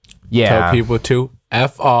 Yeah. tell people to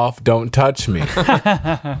F off, don't touch me.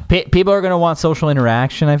 People are going to want social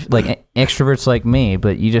interaction, like extroverts like me,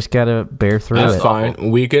 but you just got to bear through That's it.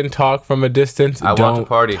 fine. We can talk from a distance. I want don't to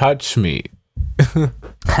party. touch me. And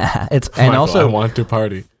Michael, also, I want to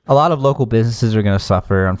party. a lot of local businesses are going to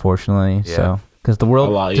suffer, unfortunately. Yeah. So because the world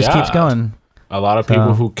A lot- just keeps yeah. going. A lot of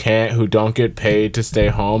people who don't get paid to stay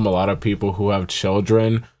home. A lot of people who have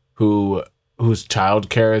children whose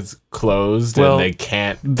childcare is closed Well, and they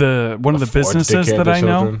can't. One of the afford to take businesses care of that their I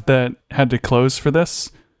know children. that had to close for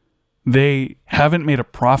this, they haven't made a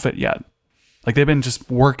profit yet. Like they've been just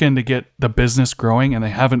working to get the business growing, and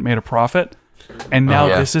they haven't made a profit. And now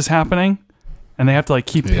yeah. this is happening, and they have to like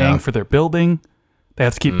keep paying Yeah. for their building. They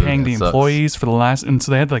have to keep paying the that sucks. employees for the last, and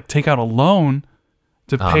so they had to like take out a loan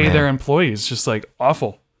to pay man. their employees. Just like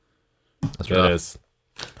awful. That's It rough. is.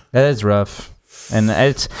 That is rough. And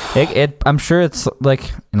I'm sure it's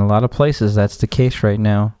like in a lot of places that's the case right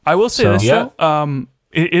now. I will say So- this Yeah. though,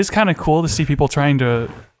 it is kind of cool to see people trying to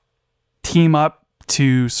team up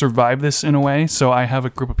to survive this in a way. So I have a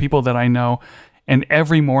group of people that I know, and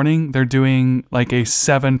every morning they're doing like a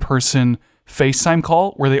 7-person FaceTime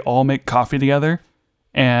call where they all make coffee together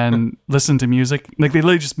and listen to music. Like they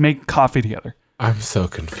literally just make coffee together. I'm so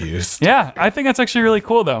confused. Yeah, I think that's actually really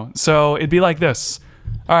cool though. So it'd be like this.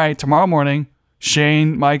 All right, tomorrow morning,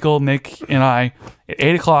 Shane, Michael, Nick, and I at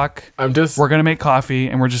 8:00. I'm just. We're gonna make coffee,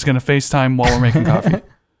 and we're just gonna FaceTime while we're making coffee.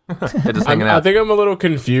 They're just hanging I out. think I'm a little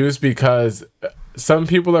confused because some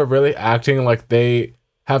people are really acting like they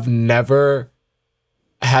have never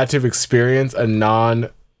had to experience a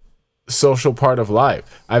non-social part of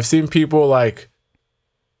life. I've seen people like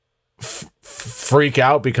freak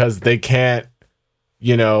out because they can't,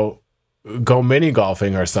 go mini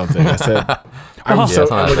golfing or something. I said,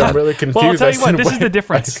 I'm really confused. Well, I'll tell I you what, said, this is the wait,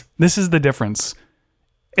 difference. This is the difference.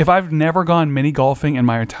 If I've never gone mini golfing in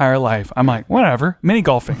my entire life, I'm like, whatever, mini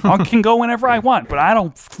golfing. I can go whenever I want, but I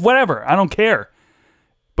don't care.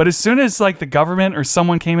 But as soon as like the government or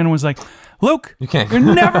someone came in and was like, Luke, can't. you're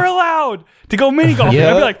never allowed to go mini golfing.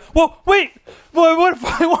 Yeah. I'd be like, well, wait, what if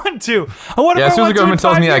I want to? What if Yeah, as I soon as want the to government in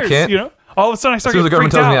tells 5 me I years, can't. All of a sudden I As start soon as the getting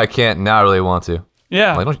government freaked tells me I out. can't, now I really want to.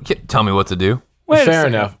 Yeah. Like, you can't tell me what to do. Wait a Fair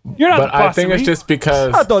second. enough. You're not but the boss I think of it's me. just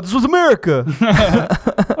because I thought this was America. What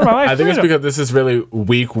about my I think it's freedom? because this is really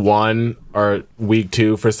week 1 or week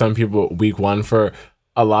 2 for some people, week 1 for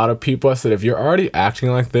a lot of people. I said, if you're already acting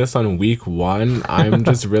like this on week 1, I'm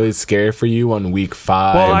just really scared for you on week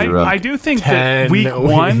 5. Well, I do think that 10 week week.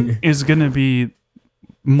 1 is going to be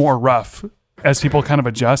more rough as people kind of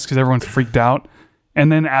adjust because everyone's freaked out.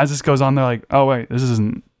 And then as this goes on, they're like, oh, wait, this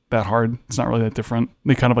isn't that hard. It's not really that different.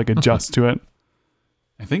 They kind of like adjust to it,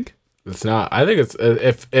 I think. It's not. I think it's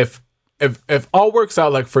if all works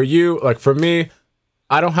out, like for you, like for me,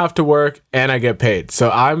 I don't have to work and I get paid.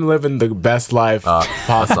 So I'm living the best life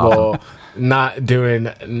possible, not doing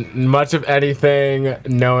much of anything,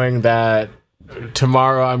 knowing that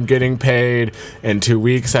tomorrow I'm getting paid, in 2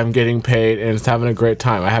 weeks I'm getting paid, and it's having a great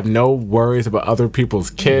time. I have no worries about other people's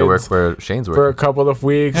kids. You work where Shane's for a working. couple of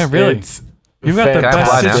weeks. Yeah, really. You've got the best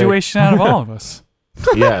fantastic. situation out of all of us.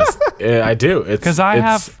 Yes, I do. Because Because I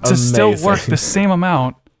have to still work the same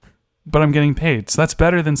amount, but I'm getting paid. So that's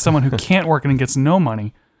better than someone who can't work and gets no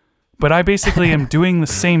money. But I basically am doing the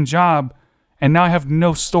same job, and now I have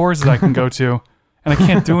no stores that I can go to, and I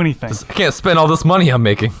can't do anything. I can't spend all this money I'm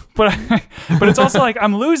making. But it's also like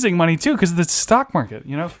I'm losing money too because of the stock market.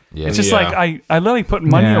 You know, Yeah. it's just Yeah. like I literally put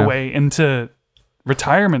money Yeah. away into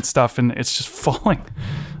retirement stuff, and it's just falling.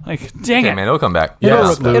 Like, dang Hey, it! man, it'll come back.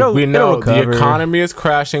 Yes, It'll- Luke, it'll- we know it'll the recover. economy is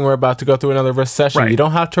crashing. We're about to go through another recession. Right. You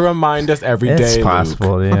don't have to remind us every day. It's Luke.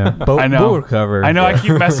 possible, yeah. But I know. we'll recover. I know. I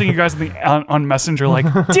keep messing you guys on Messenger. Like,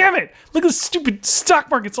 damn it! Look at the stupid stock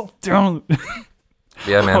market's all down.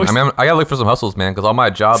 Yeah, man. I mean, I gotta look for some hustles, man, because all my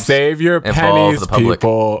jobs. Save your and for all of pennies, the public.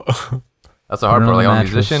 people. That's the hard Put it part. on Like, the I'm a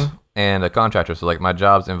mattress. musician and a contractor, so like my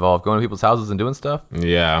jobs involve going to people's houses and doing stuff,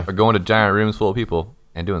 Yeah. or going to giant rooms full of people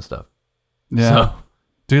and doing stuff. Yeah, So,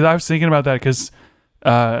 dude, I was thinking about that because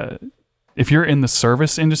if you're in the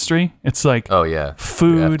service industry, it's like oh yeah,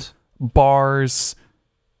 food, Effed. bars,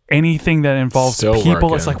 anything that involves Still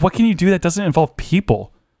people. It's working. like, what can you do that doesn't involve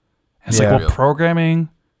people? It's Yeah. like, well, Real. programming,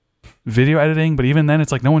 video editing, but even then,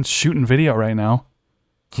 it's like no one's shooting video right now.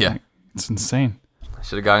 Yeah. It's insane. I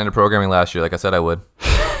should have gotten into programming last year, like I said I would.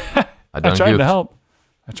 I I done tried goofed. to help.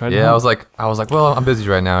 I tried to Yeah, help. I was like, well, I'm busy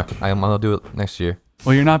right now. I'll do it next year.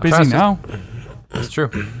 Well, you're not busy trying to- now. It's true.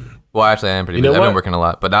 Well, actually, I am pretty You know busy. I've been what? working a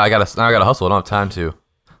lot, but now I gotta hustle. I don't have time to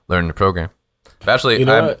learn the program. But actually, You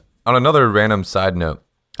know what? on another random side note,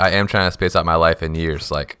 I am trying to space out my life in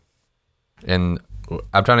years. And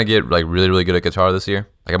I'm trying to get like really, really good at guitar this year.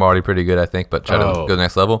 Like I'm already pretty good, I think, but try to go to the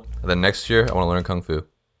next level. And then next year, I want to learn kung fu.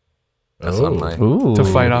 That's what I'm like. Ooh. To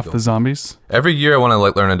fight off the zombies. Every year, I want to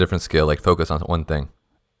like learn a different skill, like focus on one thing.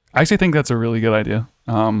 I actually think that's a really good idea.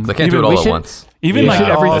 'Cause I can't do even- it all we at should- once. Even Yeah. like We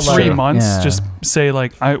should every all, 3 like- months, Yeah. just say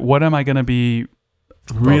like, what am I gonna be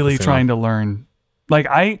really Focusing trying to learn? Like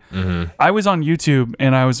I was on YouTube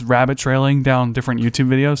and I was rabbit trailing down different YouTube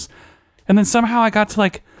videos, and then somehow I got to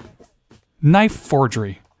like knife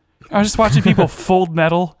forgery. I was just watching people fold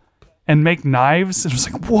metal and make knives, and I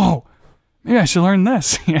was like, whoa. Maybe I should learn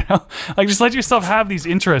this, you know? Like, just let yourself have these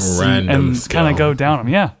interests and Random kind of skill. go down them.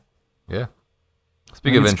 Yeah. Yeah.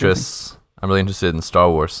 Speaking of That's good. interests, I'm really interested in Star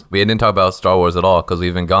Wars. We didn't talk about Star Wars at all because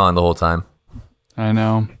we've been gone the whole time. I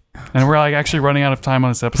know. And we're like actually running out of time on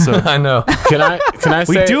this episode. I know. Can I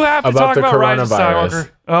We say do have to about talk the about Rise of coronavirus? Skywalker.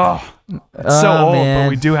 Oh, it's so Oh, old, man. but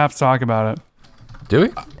we do have to talk about it. Do we?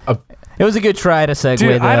 It was a good try to segue,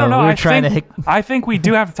 Dude, though. I don't know. We were I trying think, to hit, I think we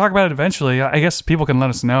do have to talk about it eventually. I guess people can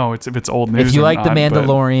let us know if it's old news. if you or like The not, but-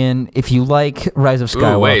 Mandalorian, if you like Rise of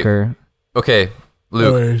Ooh, wait. Skywalker. Okay,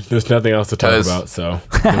 Luke. There's nothing else to talk 'Cause- about, so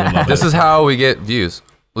we would love This it. is how we get views.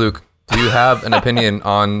 Luke, do you have an opinion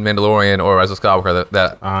on Mandalorian or Rise of Skywalker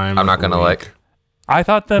that I'm not gonna weak. like? I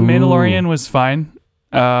thought the Mandalorian was fine.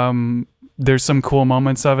 There's some cool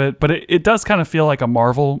moments of it, but it does kind of feel like a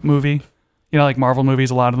Marvel movie. You know, like Marvel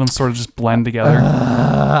movies, a lot of them sort of just blend together.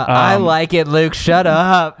 I like it, Luke. Shut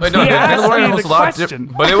up. Wait, no, He asked me Mandalorian was the a lot question.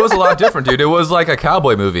 different, but it was a lot different, dude. It was like a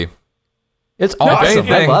cowboy movie. It's awesome. I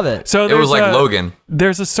anything, love it. So It was there's like a- Logan.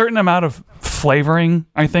 There's a certain amount of flavoring,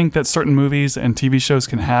 I think, that certain movies and TV shows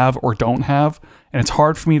can have or don't have, and it's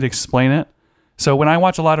hard for me to explain it. So when I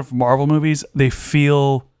watch a lot of Marvel movies, they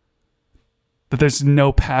feel that there's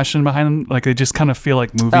no passion behind them. Like they just kind of feel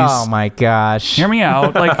like movies. Oh my gosh. Hear me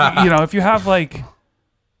out. Like, you know, if you have like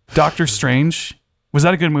Doctor Strange, was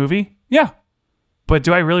that a good movie? Yeah. But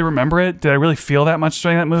do I really remember it? Did I really feel that much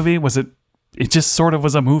during that movie? It just sort of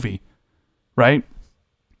was a movie, right?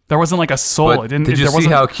 There wasn't like a soul. But It didn't. did you there see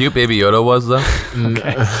wasn't, how cute Baby Yoda was, though?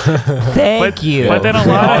 Thank you. But then a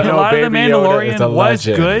lot of The Baby Yoda is a Mandalorian was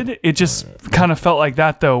legend. good. It just kind of felt like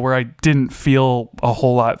that though, where I didn't feel a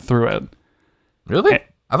whole lot through it. Really?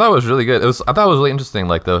 I thought it was really good. I thought it was really interesting.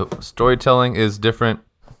 Like the storytelling is different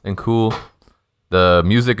and cool. The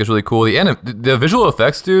music is really cool. The visual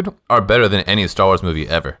effects, dude, are better than any Star Wars movie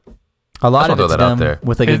ever. a lot I'll of throw it's that out done there.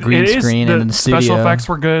 with like a green It is- screen and in the studio. Special effects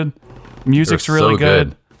were good. Music's They're really so good.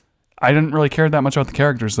 good. I didn't really care that much about the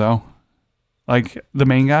characters though. Like the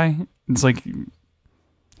main guy, it's like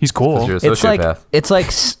he's cool. You're a It's like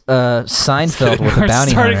sociopath. Seinfeld with a We're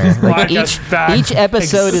bounty starting hunter. this Like podcast back each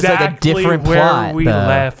episode is like a exactly different where plot. we though.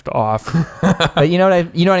 left off. But you know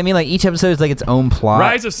what I mean? Like each episode is like its own plot.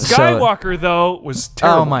 Rise of So- Skywalker though was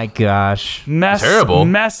terrible. oh my gosh. mess Terrible.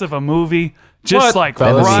 mess of a movie. Just like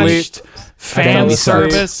Fell rushed asleep. fan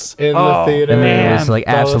service in oh, the theater. man. It was like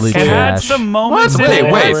Fell absolute asleep. It had trash. some moments. What? in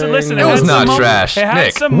it. Wait, Listen, listen, it was had not some moments- trash. It had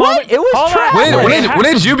Nick. some What? moments. It was Hold on. trash. When, It had-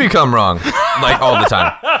 when did you become wrong? Like all the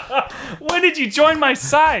time. when did you join my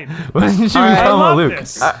side? When did you I become a love Luke?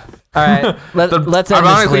 this. All right, let's end this.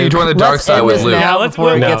 ironically, you joined the dark Let's side end with this Luke. now Yeah, let's-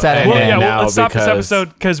 before it no, gets out of and- Well, hand. yeah, now let's stop this because-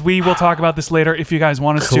 episode because we will talk about this later. If you guys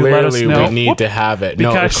want us to, let us Clearly, know. we need to have it.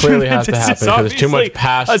 No, it Because clearly has to this happen is because there's too much obviously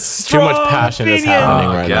passion. a Too much strong passion is opinion. happening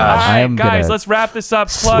Oh, right gosh. All now. I right, am guys, gonna let's wrap this up.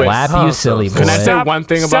 Plug. Slap you, silly boy. Can I say Stop. one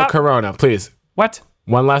thing Stop. about Corona, please? What?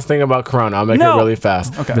 One last thing about Corona. I'll make No. it really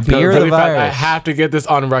fast. Okay. The beer or really the fast. I virus? have to get this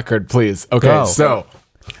on record, please. Okay, Go. so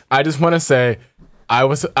I just want to say I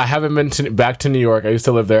haven't been back to New York. I used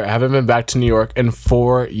to live there. I haven't been back to New York in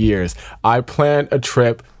 4 years. I planned a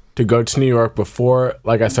trip to go to New York before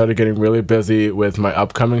I started getting really busy with my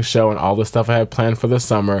upcoming show and all the stuff I had planned for the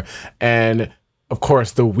summer. And of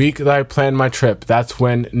course, the week that I planned my trip, that's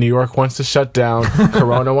when New York wants to shut down,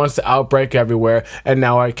 Corona wants to outbreak everywhere, and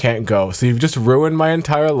now I can't go. So you've just ruined my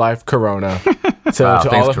entire life, Corona. So Wow, to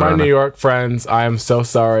thanks, all of my Corona. New York friends, I am so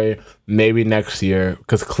sorry. Maybe next year,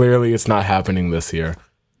 because clearly it's not happening this year.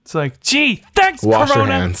 It's like, gee, thanks, Wash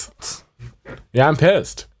Corona. your hands. Yeah, I'm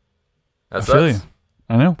pissed. That's I feel you.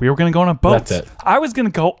 I know. We were going to go on a boat. That's it. I was going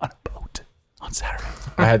to go on a boat on Saturday.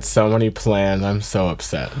 I had so many plans. I'm so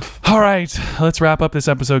upset. All right, let's wrap up this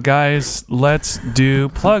episode, guys. Let's do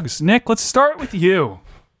plugs. Nick, let's start with you.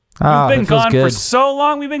 Oh, We've been that feels gone good. for so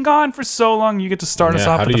long. We've been gone for so long. You get to start us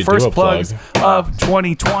Yeah, off how with do the you do first a plug? plugs of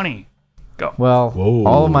 2020. Go. Well, Whoa.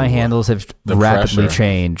 all of my handles have The rapidly pressure.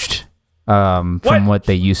 changed What? from what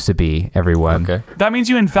they used to be, everyone. Okay. That means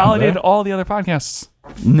you invalidated all the other podcasts.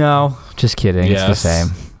 No, just kidding. It's the Yes. same.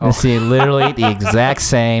 It's literally the exact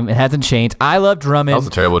same. It hasn't changed. I love Drummond. That was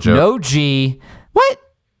a terrible joke. No G. What?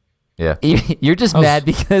 Yeah. You're just mad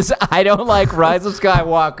because I don't like Rise of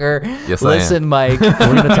Skywalker. Yes, I am. Listen, Mike, we're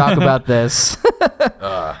going to talk about this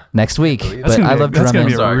next week. But I love that's gonna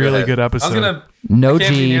be Drummond. a really good episode. I'm gonna No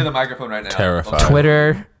can't be G. near the microphone right now. Terrified.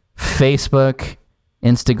 Twitter, Facebook,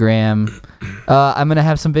 Instagram. I'm going to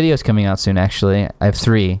have some videos coming out soon, actually. I have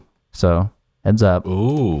 3, so heads up.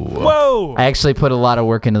 Ooh. Whoa. I actually put a lot of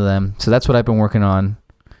work into them, so that's what I've been working on.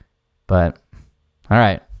 But, all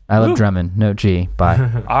right. I love Woo. Drummond. No G. Bye.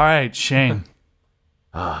 All right, Shane.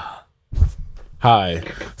 Hi.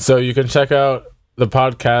 So you can check out the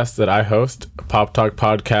podcast that I host, Pop Talk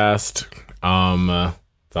Podcast.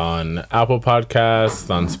 It's on Apple Podcasts,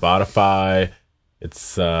 on Spotify.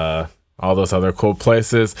 It's all those other cool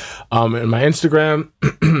places. In my Instagram,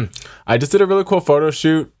 I just did a really cool photo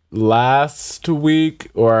shoot last week,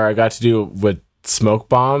 where I got to do with smoke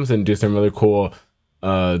bombs and do some really cool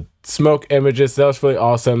smoke images. That was really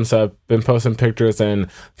awesome. So I've been posting pictures and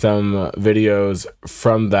some videos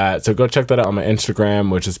from that. So go check that out on my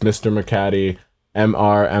Instagram, which is Mr. McCatty,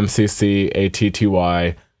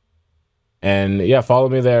 MrMCCATTY. And yeah, follow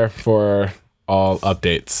me there for all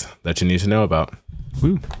updates that you need to know about.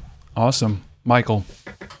 Woo. Awesome. Michael.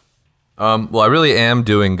 Well, I really am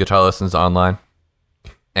doing guitar lessons online,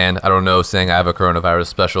 and I don't know, saying I have a coronavirus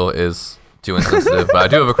special is too insensitive, but I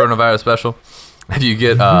do have a coronavirus special. If you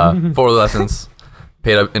get 4 lessons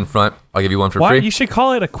paid up in front, I'll give you one for Why? free. You should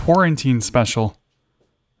call it a quarantine special.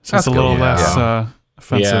 So That's it's a little good. Yeah. less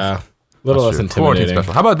offensive. Yeah, a little less That's true. Quarantine intimidating.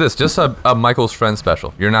 special. How about this? Just a Michael's friend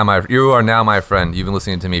special. You are now my friend. You've been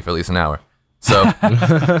listening to me for at least an hour. So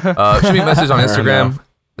shoot me a message on Instagram.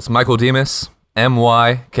 It's Michael Demas,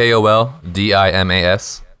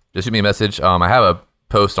 MyKolDimas. Just shoot me a message. I have a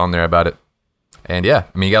post on there about it. And yeah,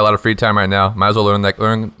 I mean, you got a lot of free time right now. Might as well learn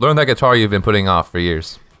that guitar you've been putting off for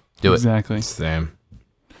years. Do it. Exactly. Same.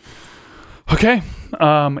 Okay.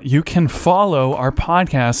 You can follow our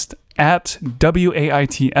podcast at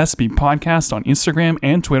WAITSB Podcast on Instagram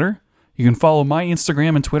and Twitter. You can follow my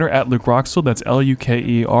Instagram and Twitter at Luke Rocksold. That's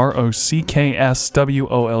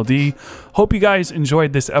LukeRockswold. Hope you guys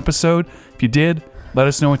enjoyed this episode. If you did, let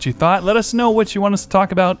us know what you thought. Let us know what you want us to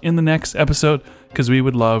talk about in the next episode, because we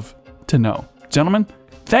would love to know. Gentlemen,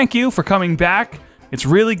 thank you for coming back. It's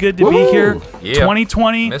really good to be here. Yeah.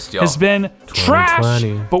 2020 Missed y'all. has been trash,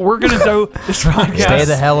 but we're going to do this podcast Stay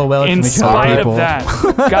the hell away in from each other, spite people. of that.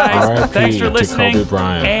 Guys, R.I.P. thanks for to listening. Kobe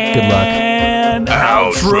Bryant. And Good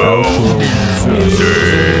luck. outro.